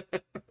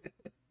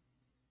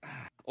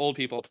 Old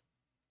people.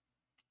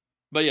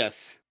 But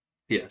yes.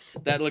 Yes.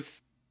 That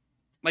looks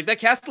like that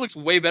cast looks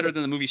way better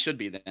than the movie should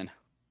be then.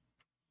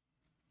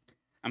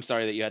 I'm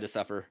sorry that you had to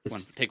suffer.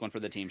 Take one for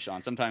the team,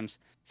 Sean. Sometimes,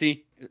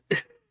 see,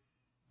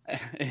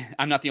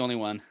 I'm not the only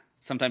one.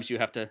 Sometimes you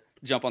have to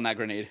jump on that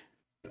grenade.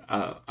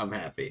 I'm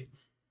happy.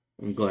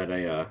 I'm glad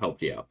I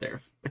helped you out there.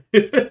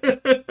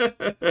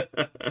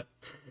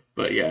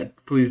 But yeah,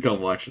 please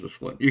don't watch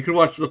this one. You can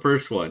watch the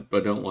first one,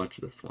 but don't watch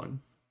this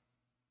one.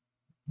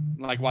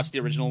 Like, watch the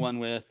original one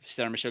with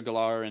Sarah Michelle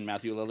Gellar and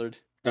Matthew Lillard.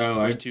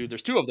 Oh,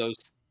 There's two of those.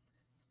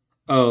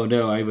 Oh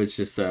no, I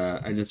just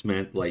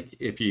meant like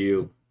if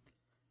you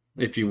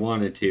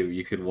wanted to,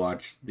 you could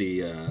watch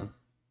the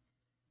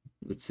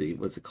let's see,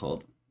 what's it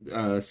called?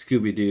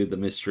 Scooby-Doo: The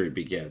Mystery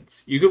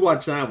Begins. You could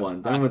watch that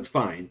one. That one's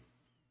fine.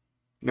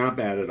 Not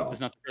bad at all.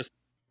 It's not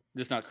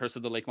Curse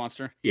of the Lake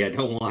Monster? Yeah,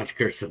 don't watch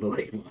Curse of the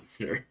Lake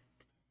Monster.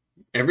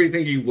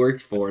 Everything you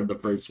worked for in the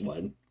first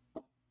one,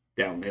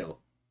 downhill.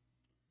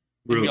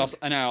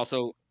 And I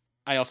also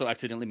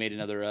accidentally made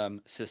another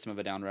System of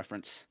a Down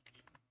reference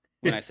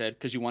when I said,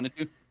 because you wanted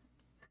to.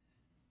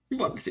 You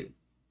wanted to.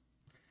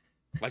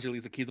 Why'd you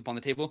leave the keys up on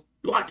the table?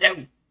 You wanted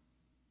to.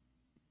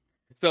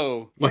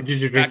 So. Why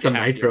did you drink some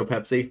Nitro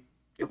Pepsi?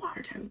 You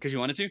wanted to. Because you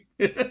wanted to?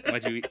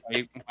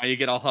 Why you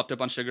get all hopped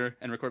up on sugar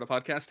and record a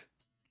podcast?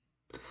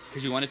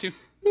 Because you wanted to?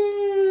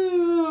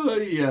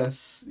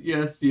 Yes.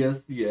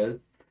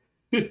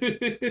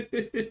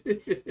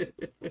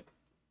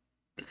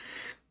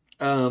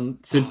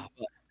 So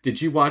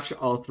did you watch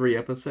all 3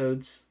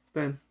 episodes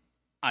then?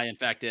 I in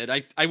fact did.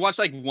 I watched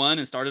like one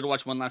and started to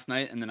watch one last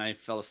night, and then I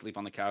fell asleep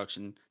on the couch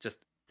and just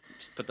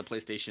put the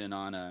PlayStation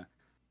on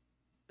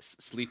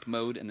sleep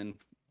mode, and then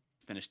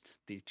finished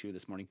the 2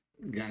 this morning.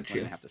 Got you. 1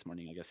 and a half this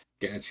morning, I guess.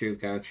 Got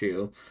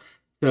you.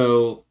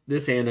 So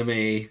this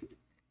anime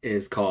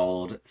is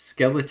called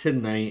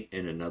Skeleton Knight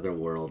in Another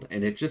World,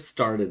 and it just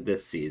started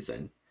this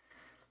season.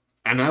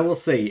 And I will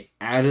say,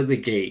 out of the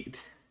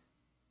gate,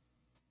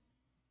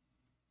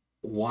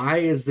 why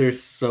is there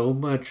so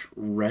much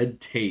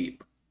red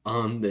tape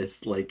on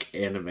this like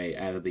anime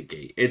out of the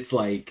gate? It's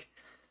like,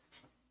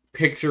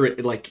 picture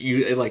it like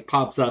it like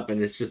pops up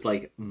and it's just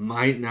like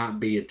might not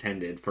be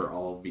intended for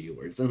all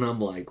viewers, and I'm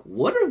like,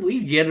 what are we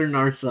getting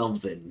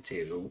ourselves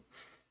into?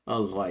 I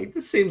was like,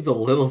 this seems a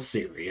little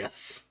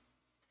serious.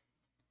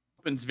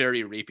 It's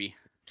very rapey.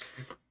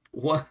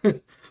 What?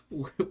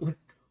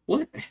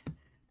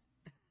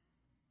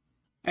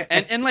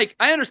 And like,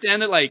 I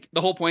understand that like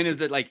the whole point is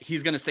that like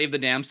he's gonna save the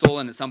damsel,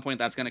 and at some point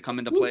that's gonna come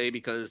into play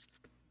because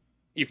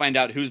you find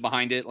out who's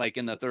behind it, like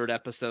in the 3rd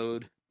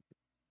episode,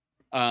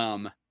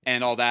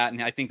 and all that,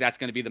 and I think that's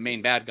gonna be the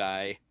main bad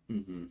guy.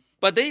 Mm-hmm.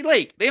 But they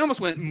almost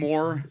went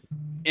more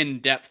in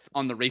depth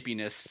on the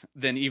rapiness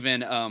than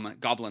even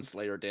Goblin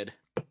Slayer did.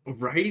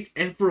 Right?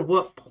 And for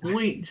what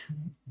point?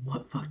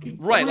 What fucking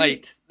point? Right,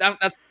 like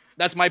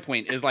that's my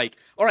point. Is like,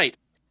 all right,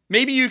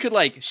 maybe you could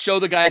like show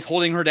the guys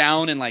holding her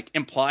down and like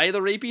imply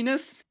the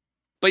rapiness,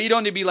 but you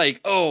don't need to be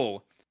like,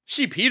 oh,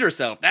 she peed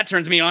herself. That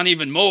turns me on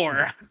even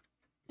more.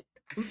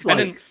 And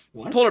then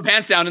pull her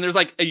pants down, and there's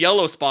like a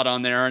yellow spot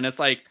on there, and it's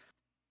like,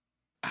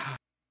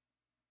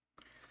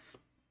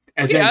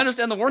 okay, I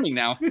understand the warning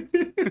now.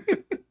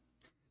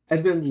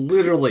 And then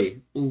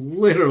literally,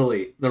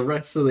 the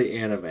rest of the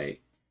anime,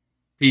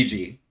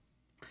 PG.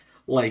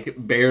 Like,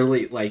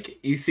 barely, like,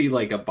 you see,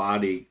 like, a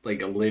body,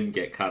 like, a limb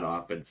get cut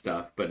off and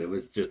stuff, but it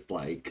was just,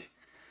 like...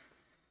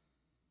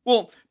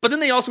 Well, but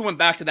then they also went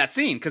back to that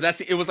scene,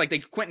 because it was, like, they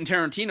Quentin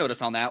Tarantino'd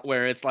us on that,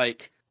 where it's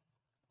like,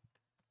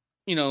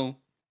 you know,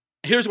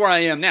 here's where I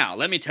am now.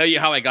 Let me tell you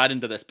how I got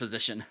into this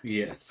position.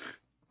 Yes.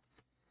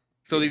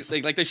 So yes.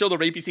 They show the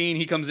rapey scene,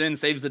 he comes in,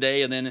 saves the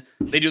day, and then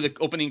they do the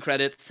opening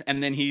credits,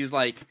 and then he's,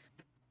 like,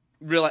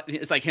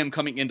 it's like him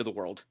coming into the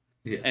world.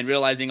 Yes. And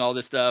realizing all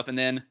this stuff, and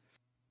then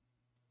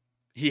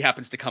he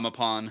happens to come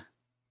upon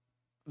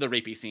the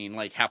rapey scene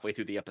like halfway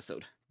through the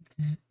episode.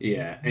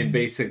 Yeah, and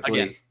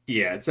basically, again.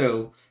 Yeah,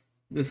 so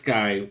this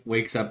guy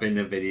wakes up in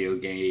a video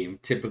game,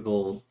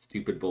 typical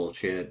stupid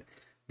bullshit,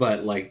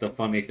 but like the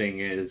funny thing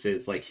is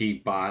like he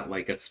bought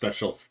like a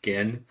special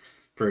skin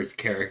for his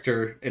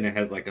character, and it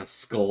has like a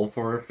skull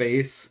for a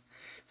face,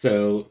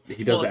 so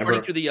he doesn't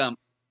according to the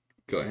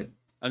Go ahead.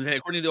 I was saying,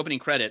 according to the opening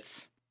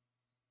credits,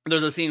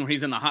 there's a scene where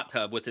he's in the hot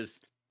tub with his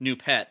new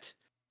pet.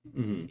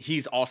 Mm-hmm.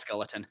 He's all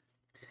skeleton.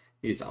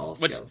 He's all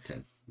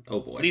skeleton.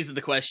 Oh boy. Leads to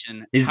the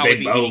question: He's how is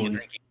he eating and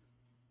drinking?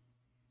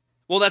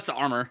 Well, that's the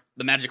armor,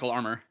 the magical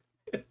armor.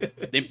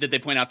 They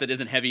point out that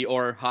isn't heavy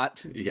or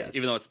hot. Yes.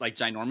 Even though it's like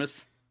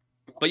ginormous.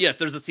 But yes,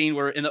 there's a scene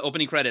where in the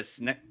opening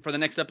credits for the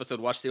next episode,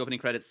 watch the opening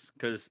credits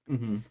because,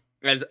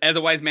 as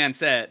a wise man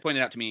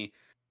pointed out to me,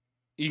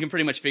 you can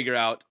pretty much figure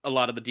out a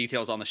lot of the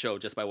details on the show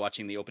just by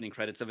watching the opening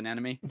credits of an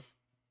anime.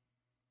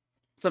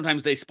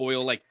 Sometimes they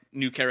spoil like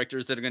new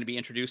characters that are going to be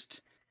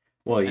introduced.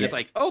 Well, And it's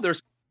yeah.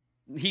 like,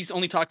 he's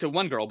only talked to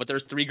one girl, but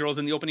there's 3 girls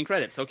in the opening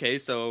credits. Okay,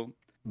 so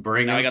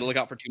Bring now I got him. to look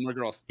out for 2 more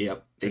girls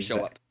Yep. to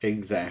show up.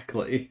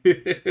 Exactly.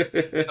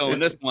 So in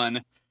this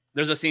one,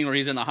 there's a scene where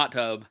he's in the hot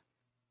tub,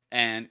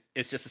 and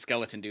it's just a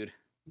skeleton dude.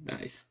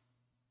 Nice.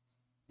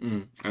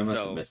 I must have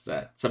So missed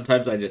that.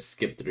 Sometimes I just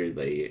skip through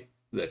the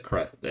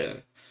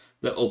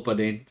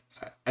opening.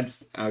 I'm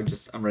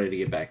ready to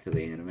get back to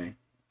the anime.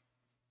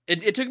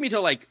 it took me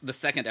till like the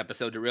second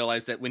episode to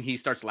realize that when he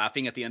starts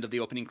laughing at the end of the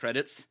opening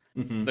credits,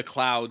 Mm-hmm. the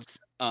clouds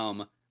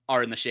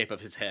are in the shape of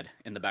his head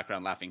in the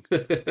background laughing.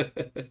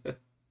 That's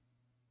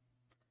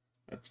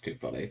too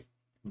funny.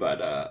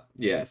 But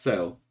yeah,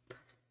 so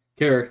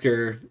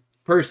character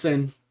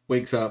person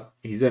wakes up,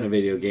 he's in a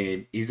video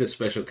game, he's a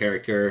special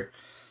character,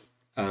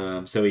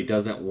 so he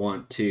doesn't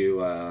want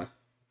to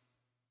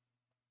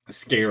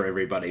scare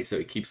everybody, so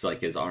he keeps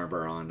like his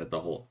armor on at the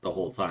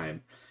whole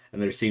time.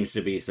 And there seems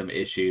to be some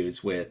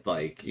issues with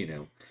like,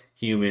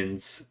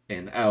 humans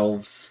and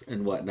elves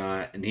and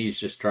whatnot, and he's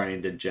just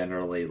trying to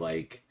generally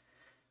like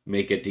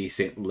make a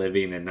decent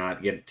living and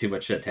not get too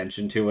much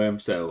attention to him.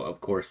 So of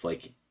course,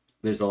 like,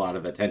 there's a lot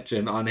of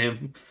attention on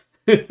him.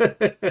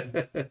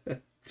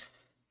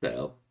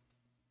 So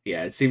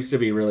yeah, it seems to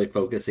be really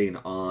focusing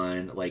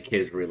on like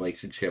his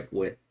relationship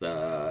with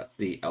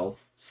the elf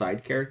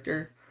side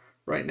character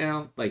right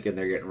now. Like, and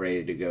they're getting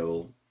ready to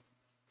go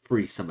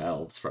free some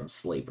elves from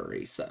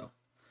slavery. So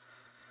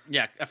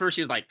Yeah, at first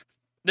she was like,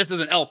 "This is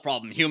an elf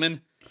problem,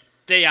 human.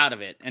 Stay out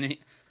of it." And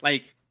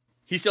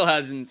he still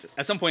hasn't.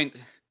 At some point,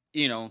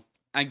 I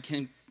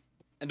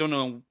don't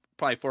know,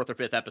 probably 4th or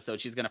 5th episode,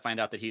 she's gonna find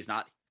out that he's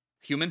not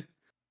human,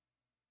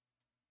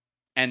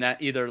 and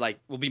that either like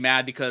will be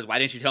mad because why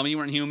didn't you tell me you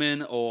weren't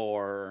human,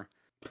 or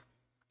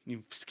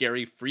you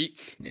scary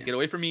freak, yeah. get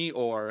away from me,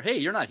 or hey,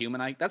 you're not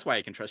human. That's why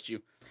I can trust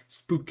you.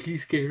 Spooky,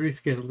 scary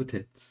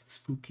skeletons.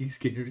 Spooky,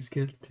 scary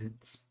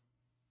skeletons.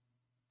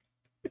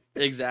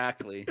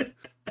 Exactly.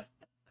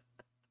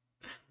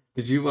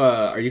 Did you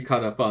are you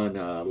caught up on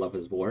Love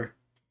is War?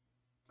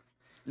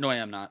 No, I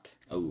am not.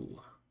 Oh.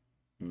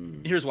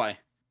 Here's why.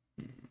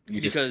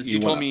 Because you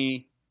told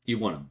me you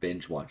want to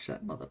binge watch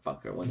that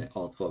motherfucker when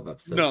all 12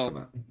 episodes No. come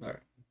out. All right.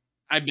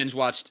 I binge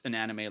watched an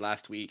anime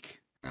last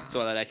week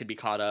so that I could be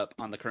caught up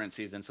on the current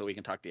season, so we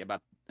can talk to you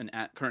about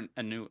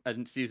a new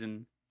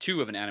season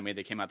 2 of an anime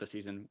that came out this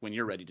season when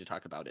you're ready to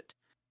talk about it.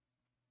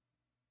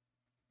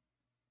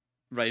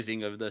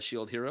 Rising of the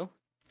Shield Hero.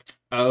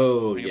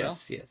 Oh,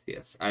 yes.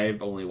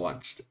 I've only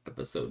watched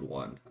episode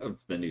 1 of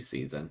the new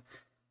season.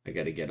 I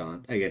gotta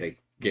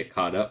get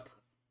caught up.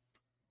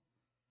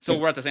 So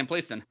we're at the same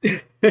place then.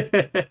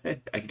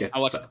 I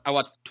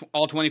watched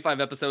all 25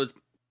 episodes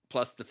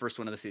plus the first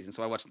one of the season.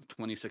 So I watched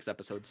 26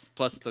 episodes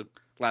plus the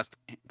last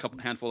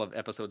handful of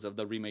episodes of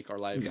the remake are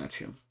live.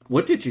 Got you.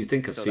 What did you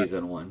think of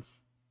season 1?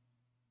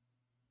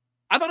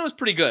 I thought it was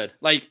pretty good.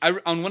 Like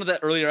on one of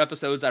the earlier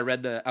episodes, I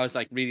was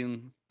like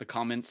reading the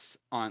comments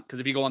on, because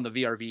if you go on the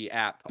VRV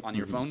app on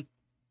your phone,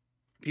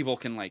 people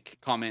can like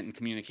comment and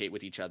communicate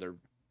with each other.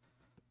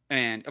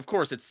 And of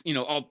course, it's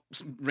all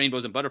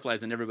rainbows and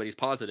butterflies and everybody's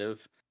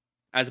positive,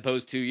 as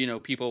opposed to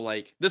people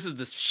like, this is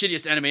the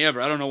shittiest anime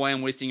ever. I don't know why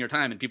I'm wasting your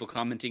time, and people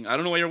commenting, I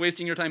don't know why you're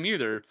wasting your time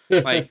either.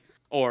 Like,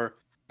 or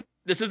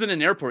this isn't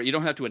an airport. You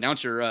don't have to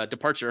announce your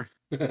departure.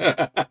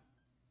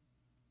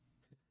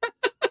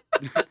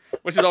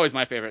 Which is always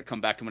my favorite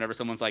comeback to whenever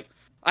someone's like,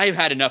 I've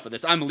had enough of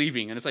this, I'm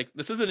leaving. And it's like,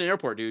 this isn't an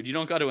airport, dude. You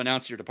don't got to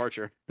announce your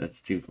departure. That's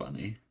too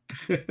funny.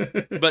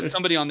 But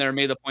somebody on there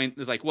made the point,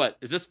 is like, what?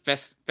 Is this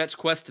Fetch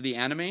Quest to the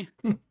anime?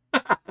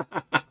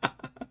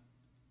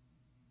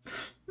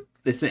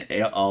 Isn't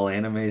all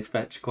animes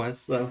Fetch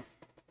Quest, though?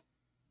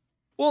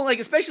 Well, like,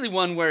 especially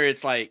one where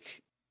it's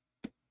like,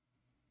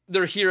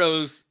 they're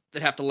heroes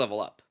that have to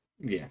level up.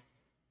 Yeah.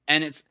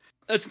 And it's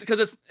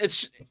because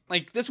it's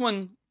like this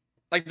one,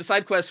 like the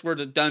side quests were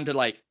done to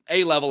like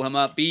A, level him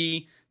up,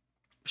 B,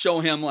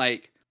 show him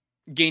like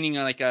gaining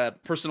like a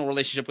personal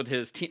relationship with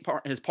his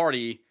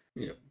party,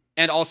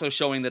 and also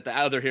showing that the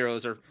other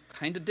heroes are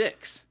kind of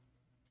dicks.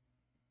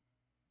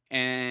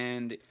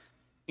 And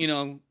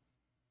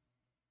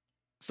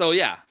so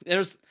yeah,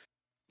 there's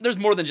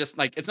more than just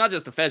like, it's not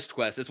just the fetch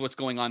quest, it's what's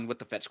going on with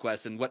the fetch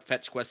quest and what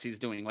fetch quest he's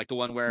doing. Like the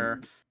one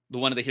where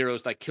one of the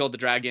heroes like killed the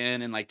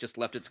dragon and like just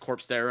left its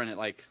corpse there, and it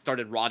like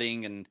started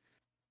rotting, and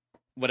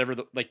whatever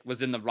like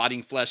was in the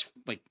rotting flesh,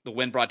 like the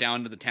wind brought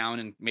down to the town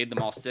and made them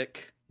all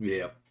sick.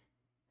 Yeah.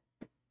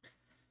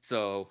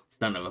 So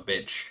son of a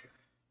bitch.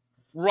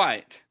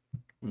 Right.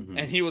 And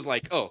he was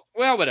like, oh,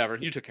 well, whatever,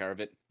 you took care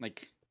of it.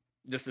 Like,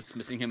 just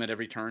dismissing him at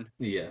every turn.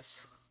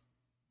 Yes.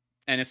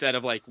 And instead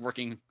of like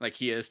working like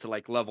he is to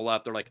like level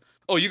up, they're like,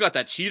 oh, you got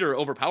that cheater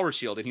overpower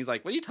shield. And he's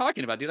like, what are you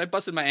talking about, dude? I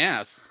busted my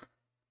ass.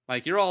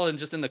 Like, you're all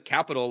just in the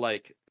capital,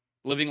 like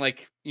living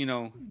like,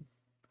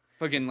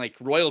 fucking like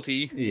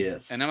royalty.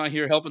 Yes. And I'm out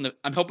here helping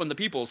the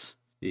peoples.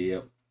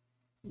 Yep.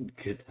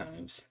 Good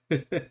times.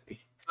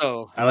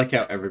 So I like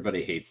how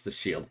everybody hates the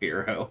shield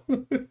hero.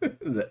 To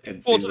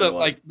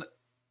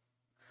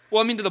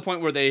the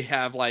point where they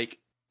have like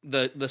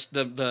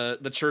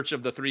the church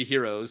of the three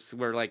heroes,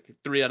 where like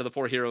 3 out of the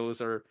 4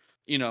 heroes are,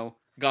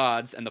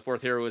 gods, and the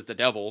fourth hero is the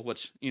devil,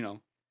 which,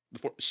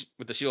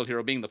 with the shield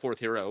hero being the fourth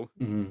hero.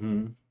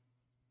 Mm-hmm.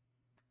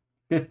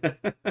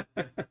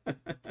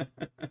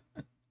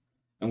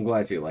 I'm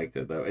glad you liked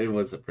it though. It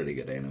was a pretty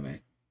good anime.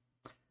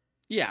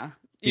 Yeah,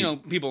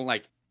 people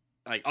like,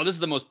 oh, this is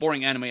the most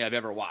boring anime I've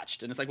ever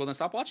watched, and it's like, well, then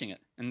stop watching it,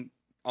 and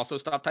also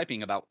stop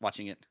typing about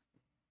watching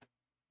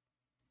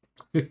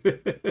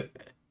it.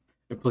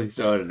 Please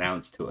don't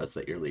announce to us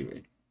that you're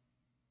leaving.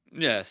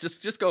 Yes,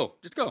 just go.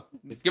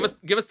 Give us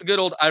the good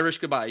old Irish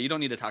goodbye. You don't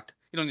need to talk.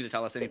 You don't need to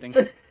tell us anything.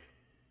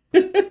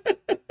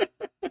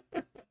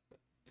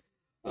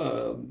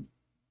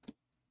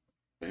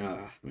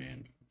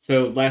 Man.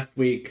 So last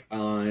week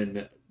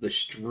on the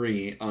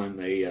stream, on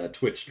the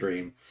Twitch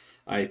stream,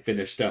 I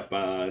finished up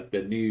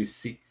the new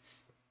season.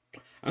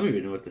 I don't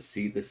even know what the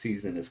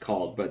season is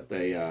called, but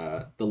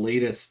the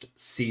latest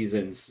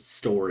season's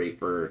story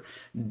for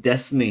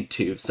Destiny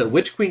 2. So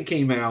Witch Queen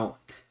came out,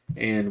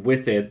 and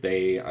with it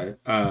they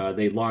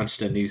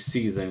launched a new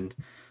season.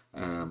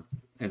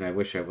 And I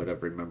wish I would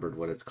have remembered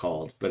what it's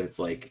called, but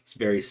it's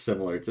very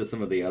similar to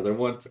some of the other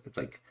ones. It's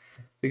like,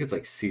 I think it's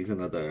like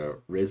Season of the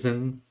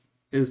Risen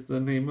is the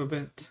name of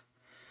it.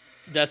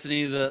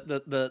 Destiny,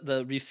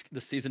 the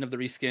season of the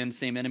reskin,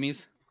 same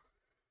enemies.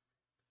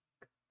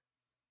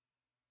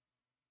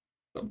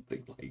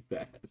 Something like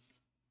that.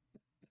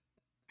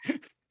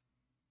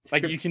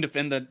 Like, you can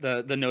defend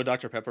the no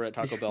Dr. Pepper at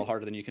Taco Bell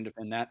harder than you can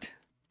defend that.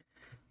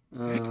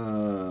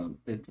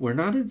 We're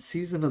not in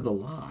Season of the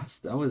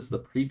Lost. That was the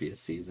previous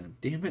season.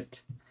 Damn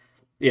it.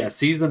 Yeah,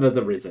 Season of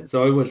the Risen.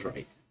 So I was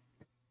right.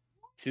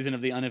 Season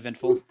of the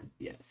Uneventful.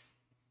 Yes.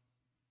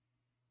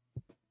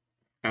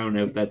 I don't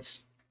know if that's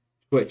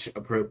Twitch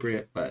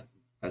appropriate, but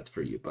that's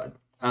for you, bud.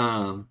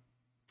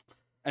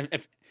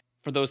 If,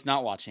 for those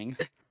not watching,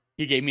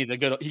 he gave me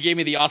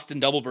the Austin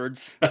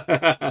Doublebirds.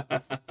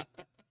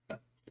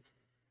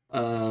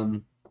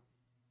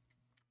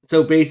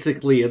 So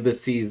basically in the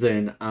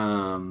season,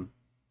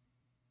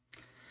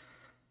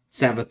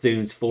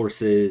 Savathun's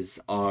forces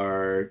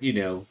are,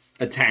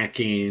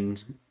 attacking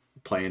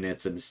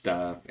planets and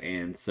stuff,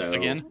 and so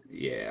again,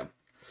 yeah.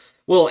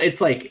 Well, it's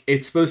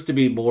supposed to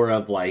be more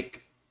of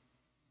like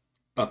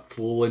a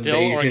full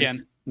invasion. Or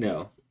again?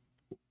 No,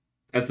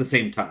 at the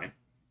same time.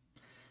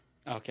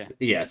 Okay.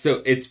 Yeah,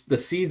 so the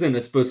season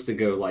is supposed to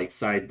go like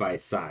side by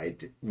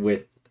side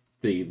with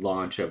the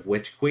launch of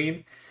Witch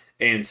Queen,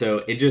 and so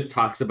it just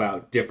talks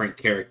about different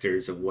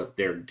characters and what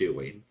they're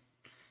doing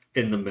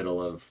in the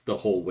middle of the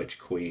whole Witch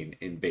Queen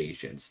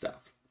invasion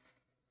stuff.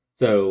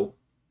 So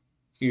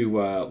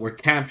we're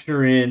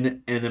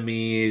capturing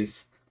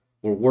enemies,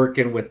 we're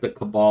working with the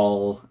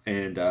Cabal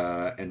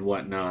and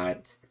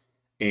whatnot,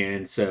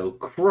 and so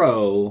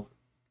Crow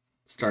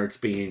starts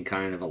being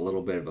kind of a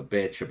little bit of a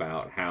bitch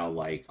about how,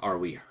 like, are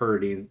we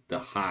hurting the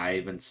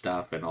hive and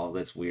stuff and all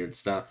this weird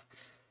stuff.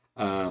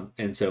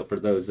 And so for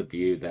those of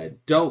you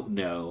that don't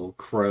know,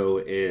 Crow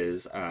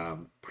is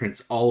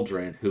Prince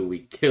Aldrin, who we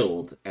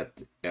killed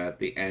at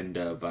the end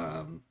of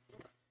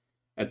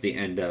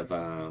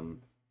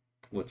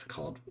what's it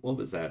called? What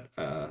was that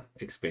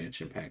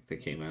expansion pack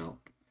that came out?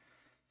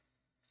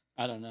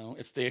 I don't know.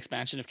 It's the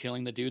expansion of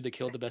killing the dude that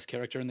killed the best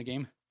character in the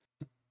game.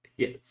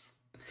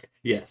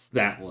 Yes,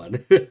 that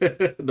one.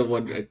 The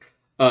one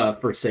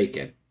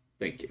Forsaken.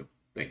 Thank you.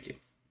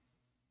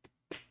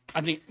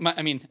 I think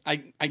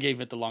I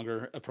gave it the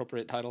longer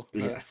appropriate title.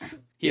 Yes.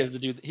 He is the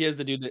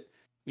dude that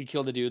we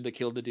killed, the dude that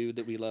killed the dude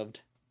that we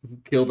loved.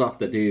 Killed off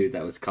the dude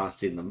that was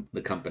costing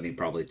the company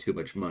probably too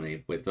much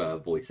money with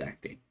voice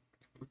acting.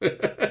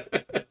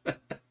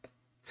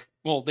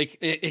 Well,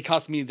 it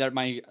cost me that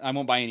I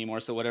won't buy anymore,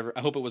 so whatever.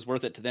 I hope it was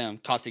worth it to them,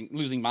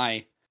 losing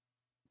my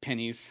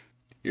pennies.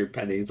 Your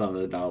pennies on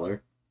the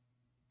dollar.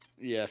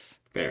 Yes.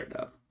 Fair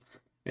enough.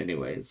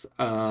 Anyways,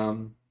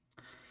 so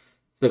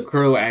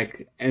Crow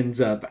ends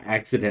up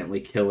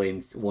accidentally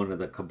killing one of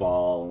the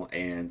Cabal,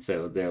 and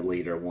so their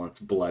leader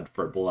wants blood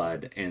for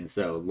blood, and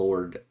so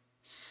Lord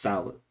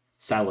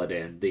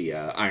Saladin, the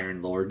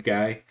Iron Lord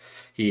guy,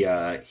 he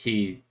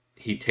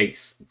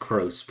takes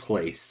Crow's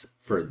place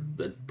for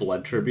the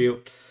blood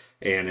tribute,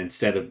 and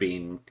instead of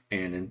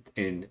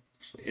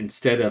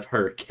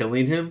her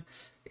killing him,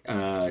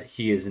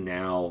 he is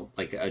now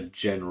like a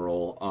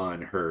general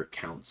on her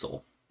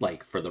council,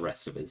 like for the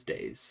rest of his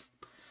days.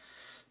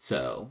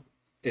 So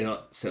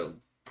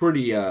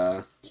pretty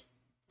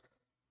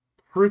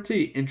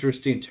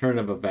interesting turn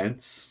of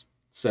events.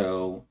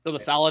 So the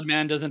Salad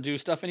Man doesn't do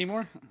stuff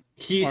anymore?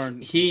 He's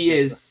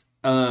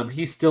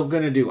still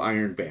gonna do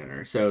Iron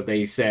Banner. So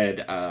they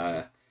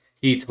said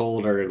he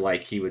told her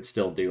like he would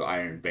still do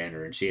Iron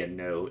Banner, and she had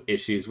no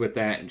issues with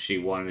that, and she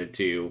wanted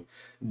to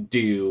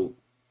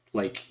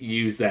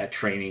use that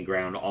training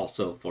ground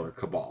also for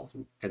Cabal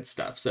and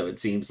stuff. So it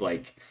seems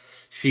like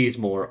she's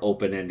more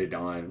open-ended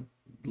on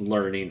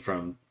learning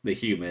from the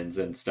humans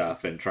and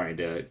stuff, and trying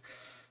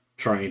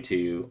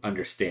to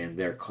understand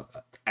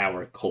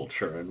our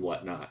culture and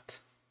whatnot.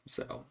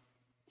 So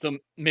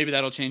maybe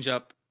that'll change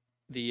up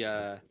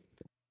the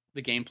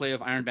the gameplay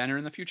of Iron Banner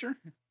in the future,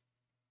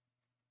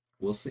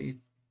 We'll see.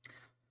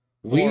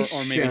 We or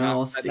maybe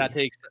not. shall That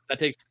see.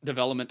 takes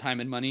development time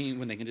and money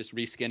when they can just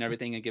reskin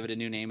everything and give it a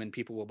new name and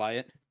people will buy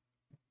it.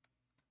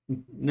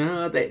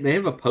 No, they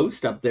have a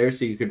post up there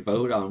so you could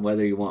vote on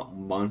whether you want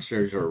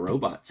monsters or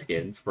robot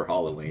skins for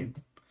Halloween.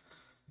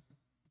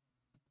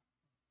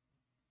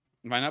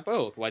 Why not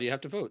both? Why do you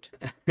have to vote?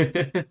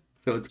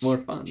 So it's more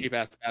fun. Cheap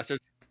ass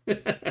bastards.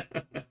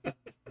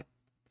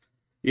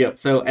 Yep.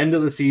 So end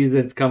of the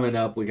season's coming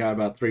up. We got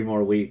about 3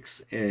 more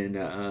weeks in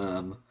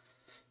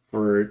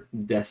for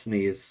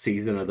Destiny's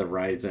Season of the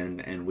Rising,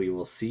 and we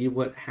will see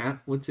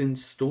what's in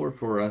store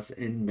for us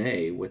in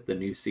May with the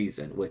new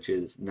season, which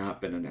has not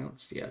been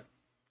announced yet.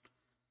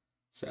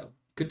 So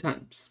good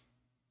times.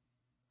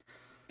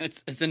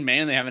 It's in May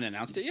and they haven't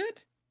announced it yet.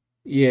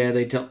 Yeah,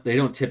 they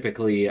don't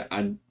typically.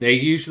 They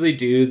usually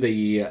do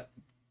the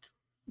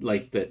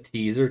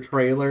teaser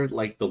trailer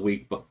like the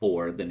week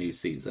before the new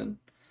season.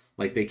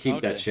 Like they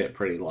keep that shit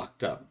pretty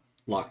locked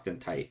and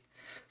tight.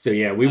 So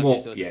yeah, we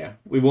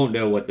won't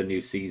know what the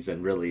new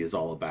season really is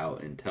all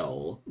about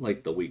until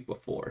like the week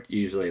before,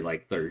 usually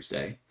like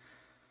Thursday.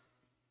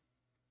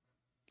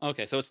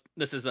 Okay, so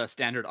this is a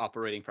standard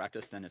operating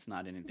practice then, it's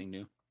not anything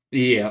new.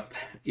 Yep.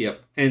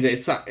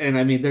 And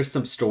I mean there's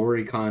some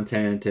story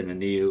content and a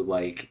new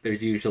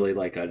there's usually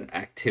like an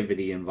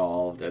activity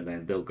involved, and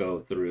then they'll go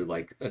through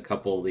like a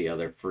couple of the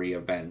other free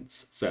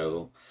events.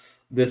 So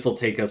this will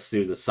take us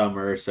through the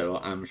summer, so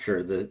I'm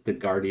sure the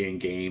Guardian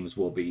games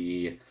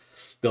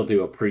they'll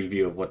do a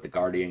preview of what the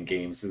Guardian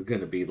games is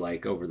going to be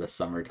like over the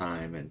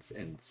summertime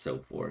and so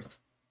forth.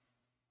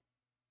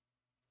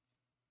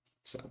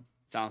 So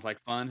sounds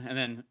like fun. And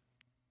then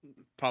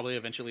probably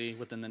eventually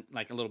within the,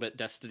 like a little bit,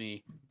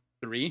 Destiny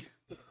 3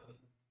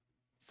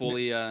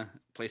 fully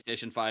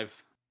PlayStation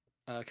 5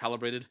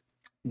 calibrated.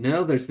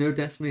 No, there's no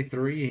Destiny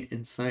 3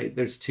 in sight.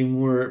 There's two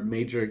more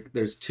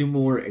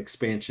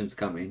expansions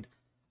coming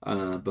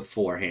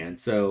beforehand.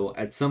 So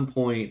at some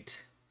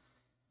point,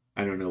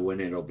 I don't know when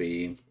it'll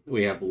be,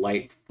 we have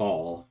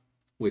Lightfall,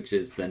 which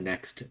is the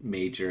next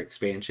major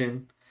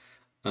expansion.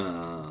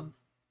 So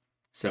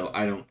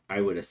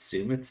I would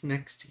assume it's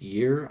next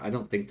year. I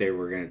don't think they're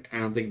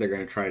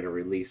gonna try to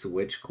release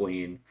Witch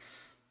Queen,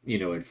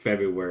 in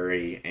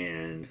February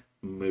and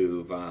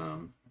move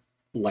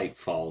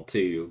Lightfall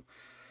to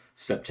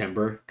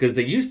September, because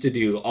they used to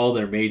do all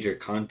their major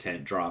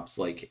content drops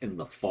like in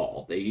the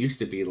fall. They used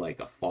to be like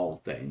a fall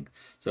thing.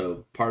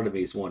 So part of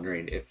me is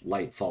wondering if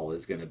Lightfall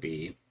is going to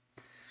be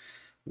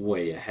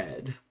way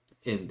ahead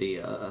in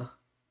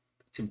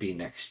be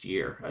next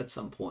year at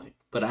some point,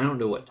 but I don't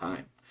know what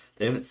time.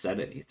 They haven't said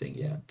anything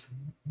yet.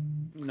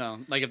 No,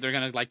 like if they're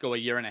gonna like go a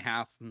year and a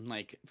half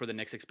like for the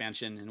next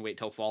expansion and wait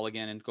till fall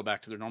again and go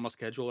back to their normal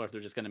schedule, or if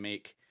they're just gonna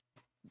make,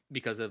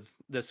 because of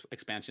this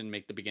expansion,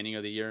 make the beginning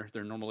of the year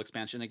their normal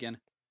expansion again.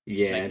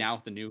 Yeah. Like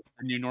now the new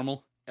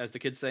normal, as the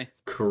kids say.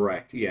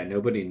 Correct. Yeah,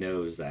 nobody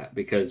knows that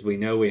because we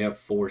know we have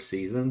 4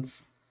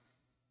 seasons.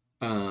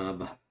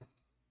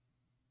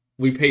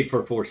 We paid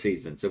for 4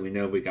 seasons, so we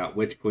know we got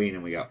Witch Queen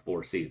and we got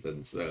 4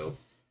 seasons. So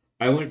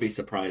I wouldn't be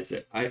surprised.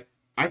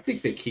 I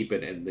think they keep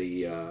it in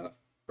the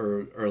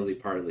early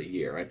part of the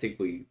year. I think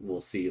we will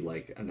see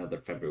like another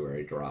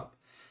February drop.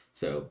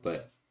 So,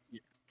 but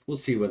we'll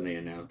see when they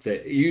announce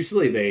it.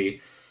 Usually they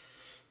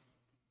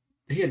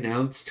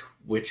announced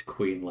Witch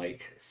Queen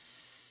like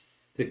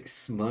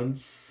 6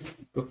 months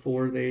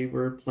before they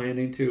were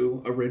planning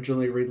to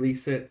originally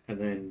release it, and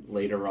then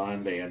later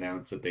on they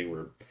announced that they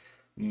were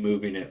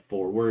moving it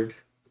forward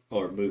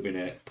or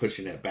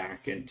pushing it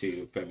back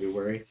into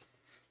February.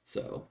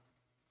 So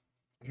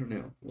I don't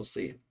know. We'll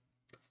see.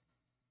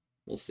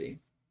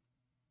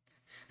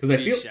 Because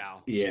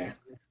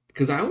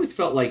because I always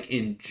felt like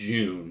in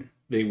June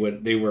they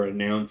were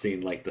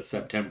announcing like the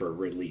September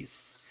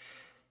release.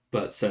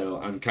 But so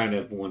I'm kind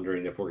of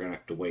wondering if we're gonna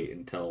have to wait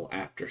until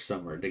after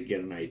summer to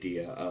get an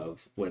idea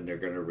of when they're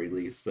gonna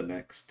release the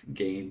next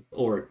game,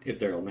 or if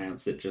they'll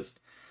announce it just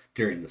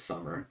during the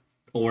summer,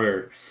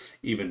 or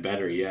even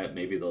better yet,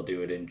 maybe they'll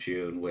do it in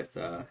June with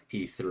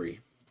E3.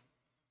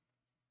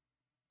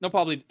 They'll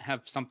probably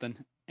have something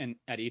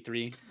at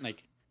E3,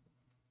 like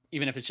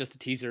even if it's just a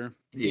teaser,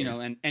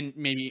 and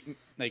maybe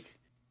like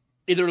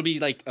either it'll be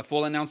like a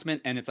full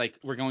announcement and it's like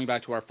we're going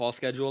back to our fall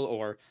schedule,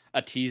 or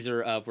a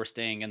teaser of we're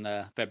staying in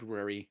the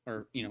February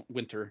or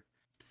winter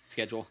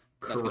schedule.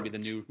 That's going to be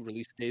the new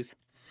release days.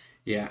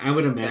 Yeah, I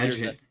would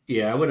imagine.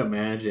 Yeah, I would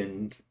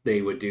imagine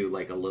they would do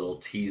like a little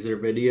teaser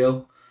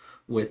video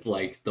with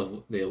like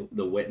the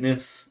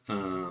witness,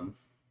 and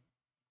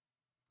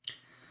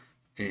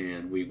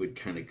we would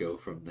kind of go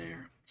from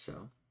there.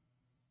 So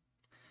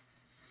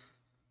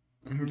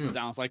I don't know.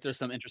 Sounds like there's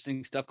some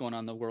interesting stuff going on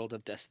in the world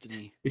of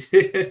Destiny.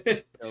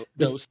 The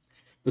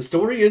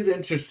story is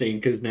interesting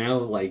because now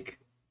like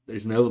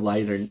there's no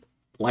light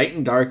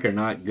and dark are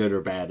not good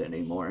or bad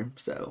anymore.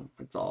 So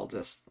it's all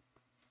just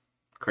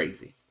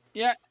crazy.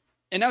 Yeah,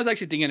 and I was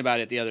actually thinking about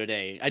it the other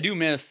day. I do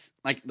miss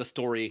like the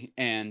story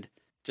and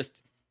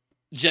just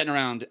jetting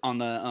around on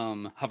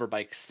the hover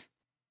bikes.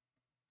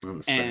 On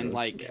the and Sparrows,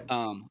 like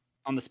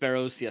on the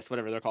sparrows. Yes,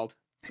 whatever they're called.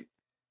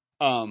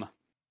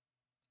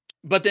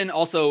 But then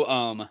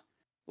also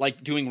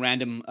like doing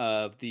random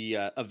of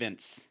the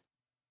events.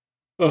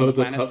 Oh,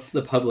 planets.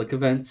 the public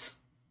events.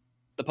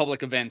 The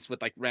public events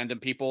with like random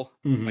people,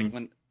 Mhm.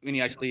 like when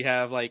you actually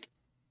have like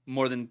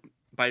more than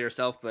by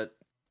yourself, but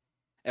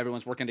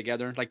everyone's working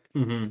together. Like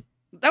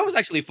that was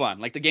actually fun.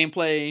 Like the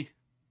gameplay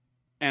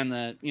and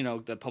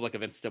the the public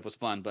event stuff was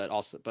fun, but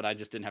I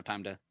just didn't have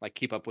time to like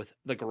keep up with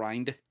the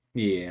grind.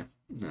 Yeah,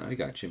 no, I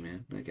got you,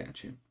 man. I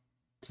got you.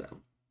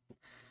 So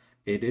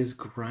it is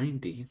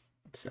grindy.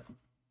 So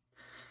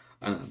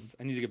Yes.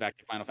 I need to get back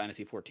to Final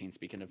Fantasy 14.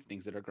 Speaking of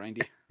things that are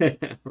grindy,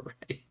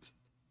 right.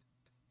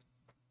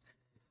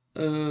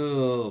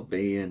 Oh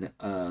man,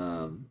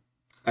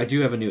 I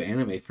do have a new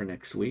anime for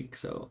next week,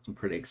 so I'm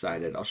pretty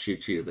excited. I'll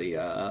shoot you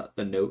the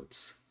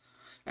notes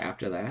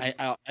after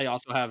that. I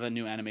also have a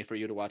new anime for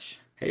you to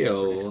watch.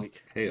 Heyo,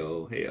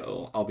 heyo,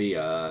 heyo. I'll be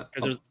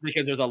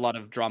because there's a lot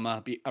of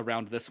drama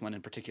around this one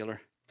in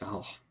particular.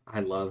 Oh, I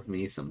love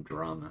me some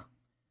drama.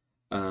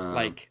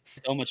 Like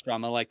so much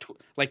drama, like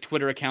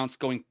Twitter accounts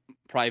going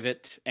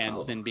private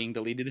and then being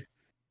deleted.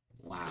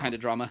 Wow, kind of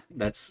drama.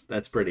 That's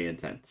pretty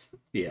intense.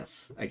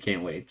 Yes, I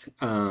can't wait.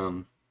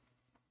 I'll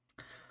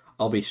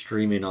be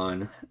streaming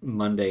on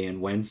Monday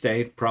and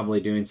Wednesday, probably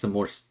doing some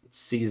more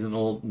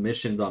seasonal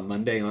missions on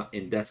Monday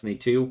in Destiny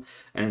 2.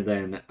 And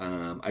then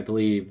I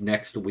believe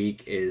next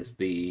week is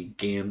the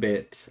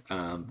Gambit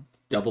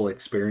double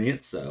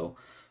experience. So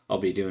I'll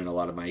be doing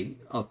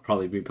I'll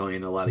probably be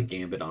playing a lot of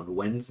Gambit on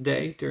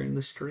Wednesday during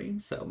the stream.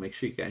 So make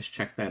sure you guys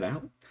check that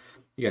out.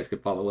 You guys can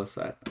follow us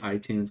at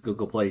iTunes,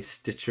 Google Play,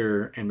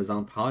 Stitcher,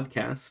 Amazon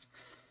Podcast.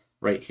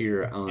 Right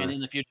here on... And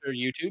in the future,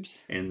 YouTubes.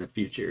 In the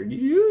future,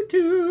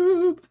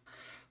 YouTube.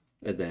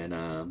 And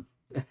then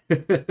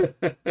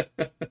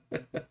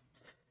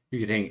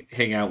you can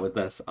hang out with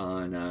us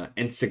on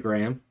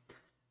Instagram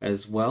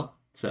as well.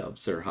 So,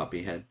 Sir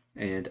Hoppyhead.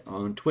 And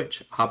on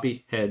Twitch,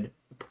 Hoppyhead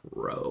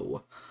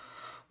Pro.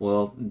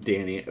 Well,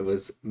 Danny, it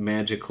was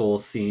magical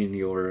seeing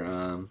your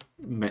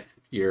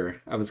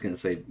I was going to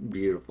say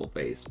beautiful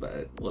face,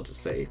 but we'll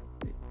just say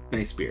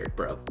nice beard,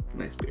 bro.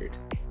 Nice beard.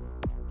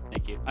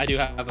 Thank you. I do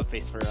have a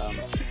face for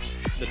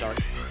the dark.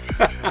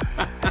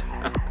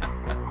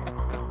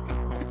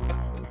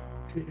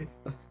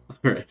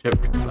 All right,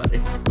 everybody.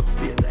 We'll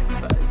see you next.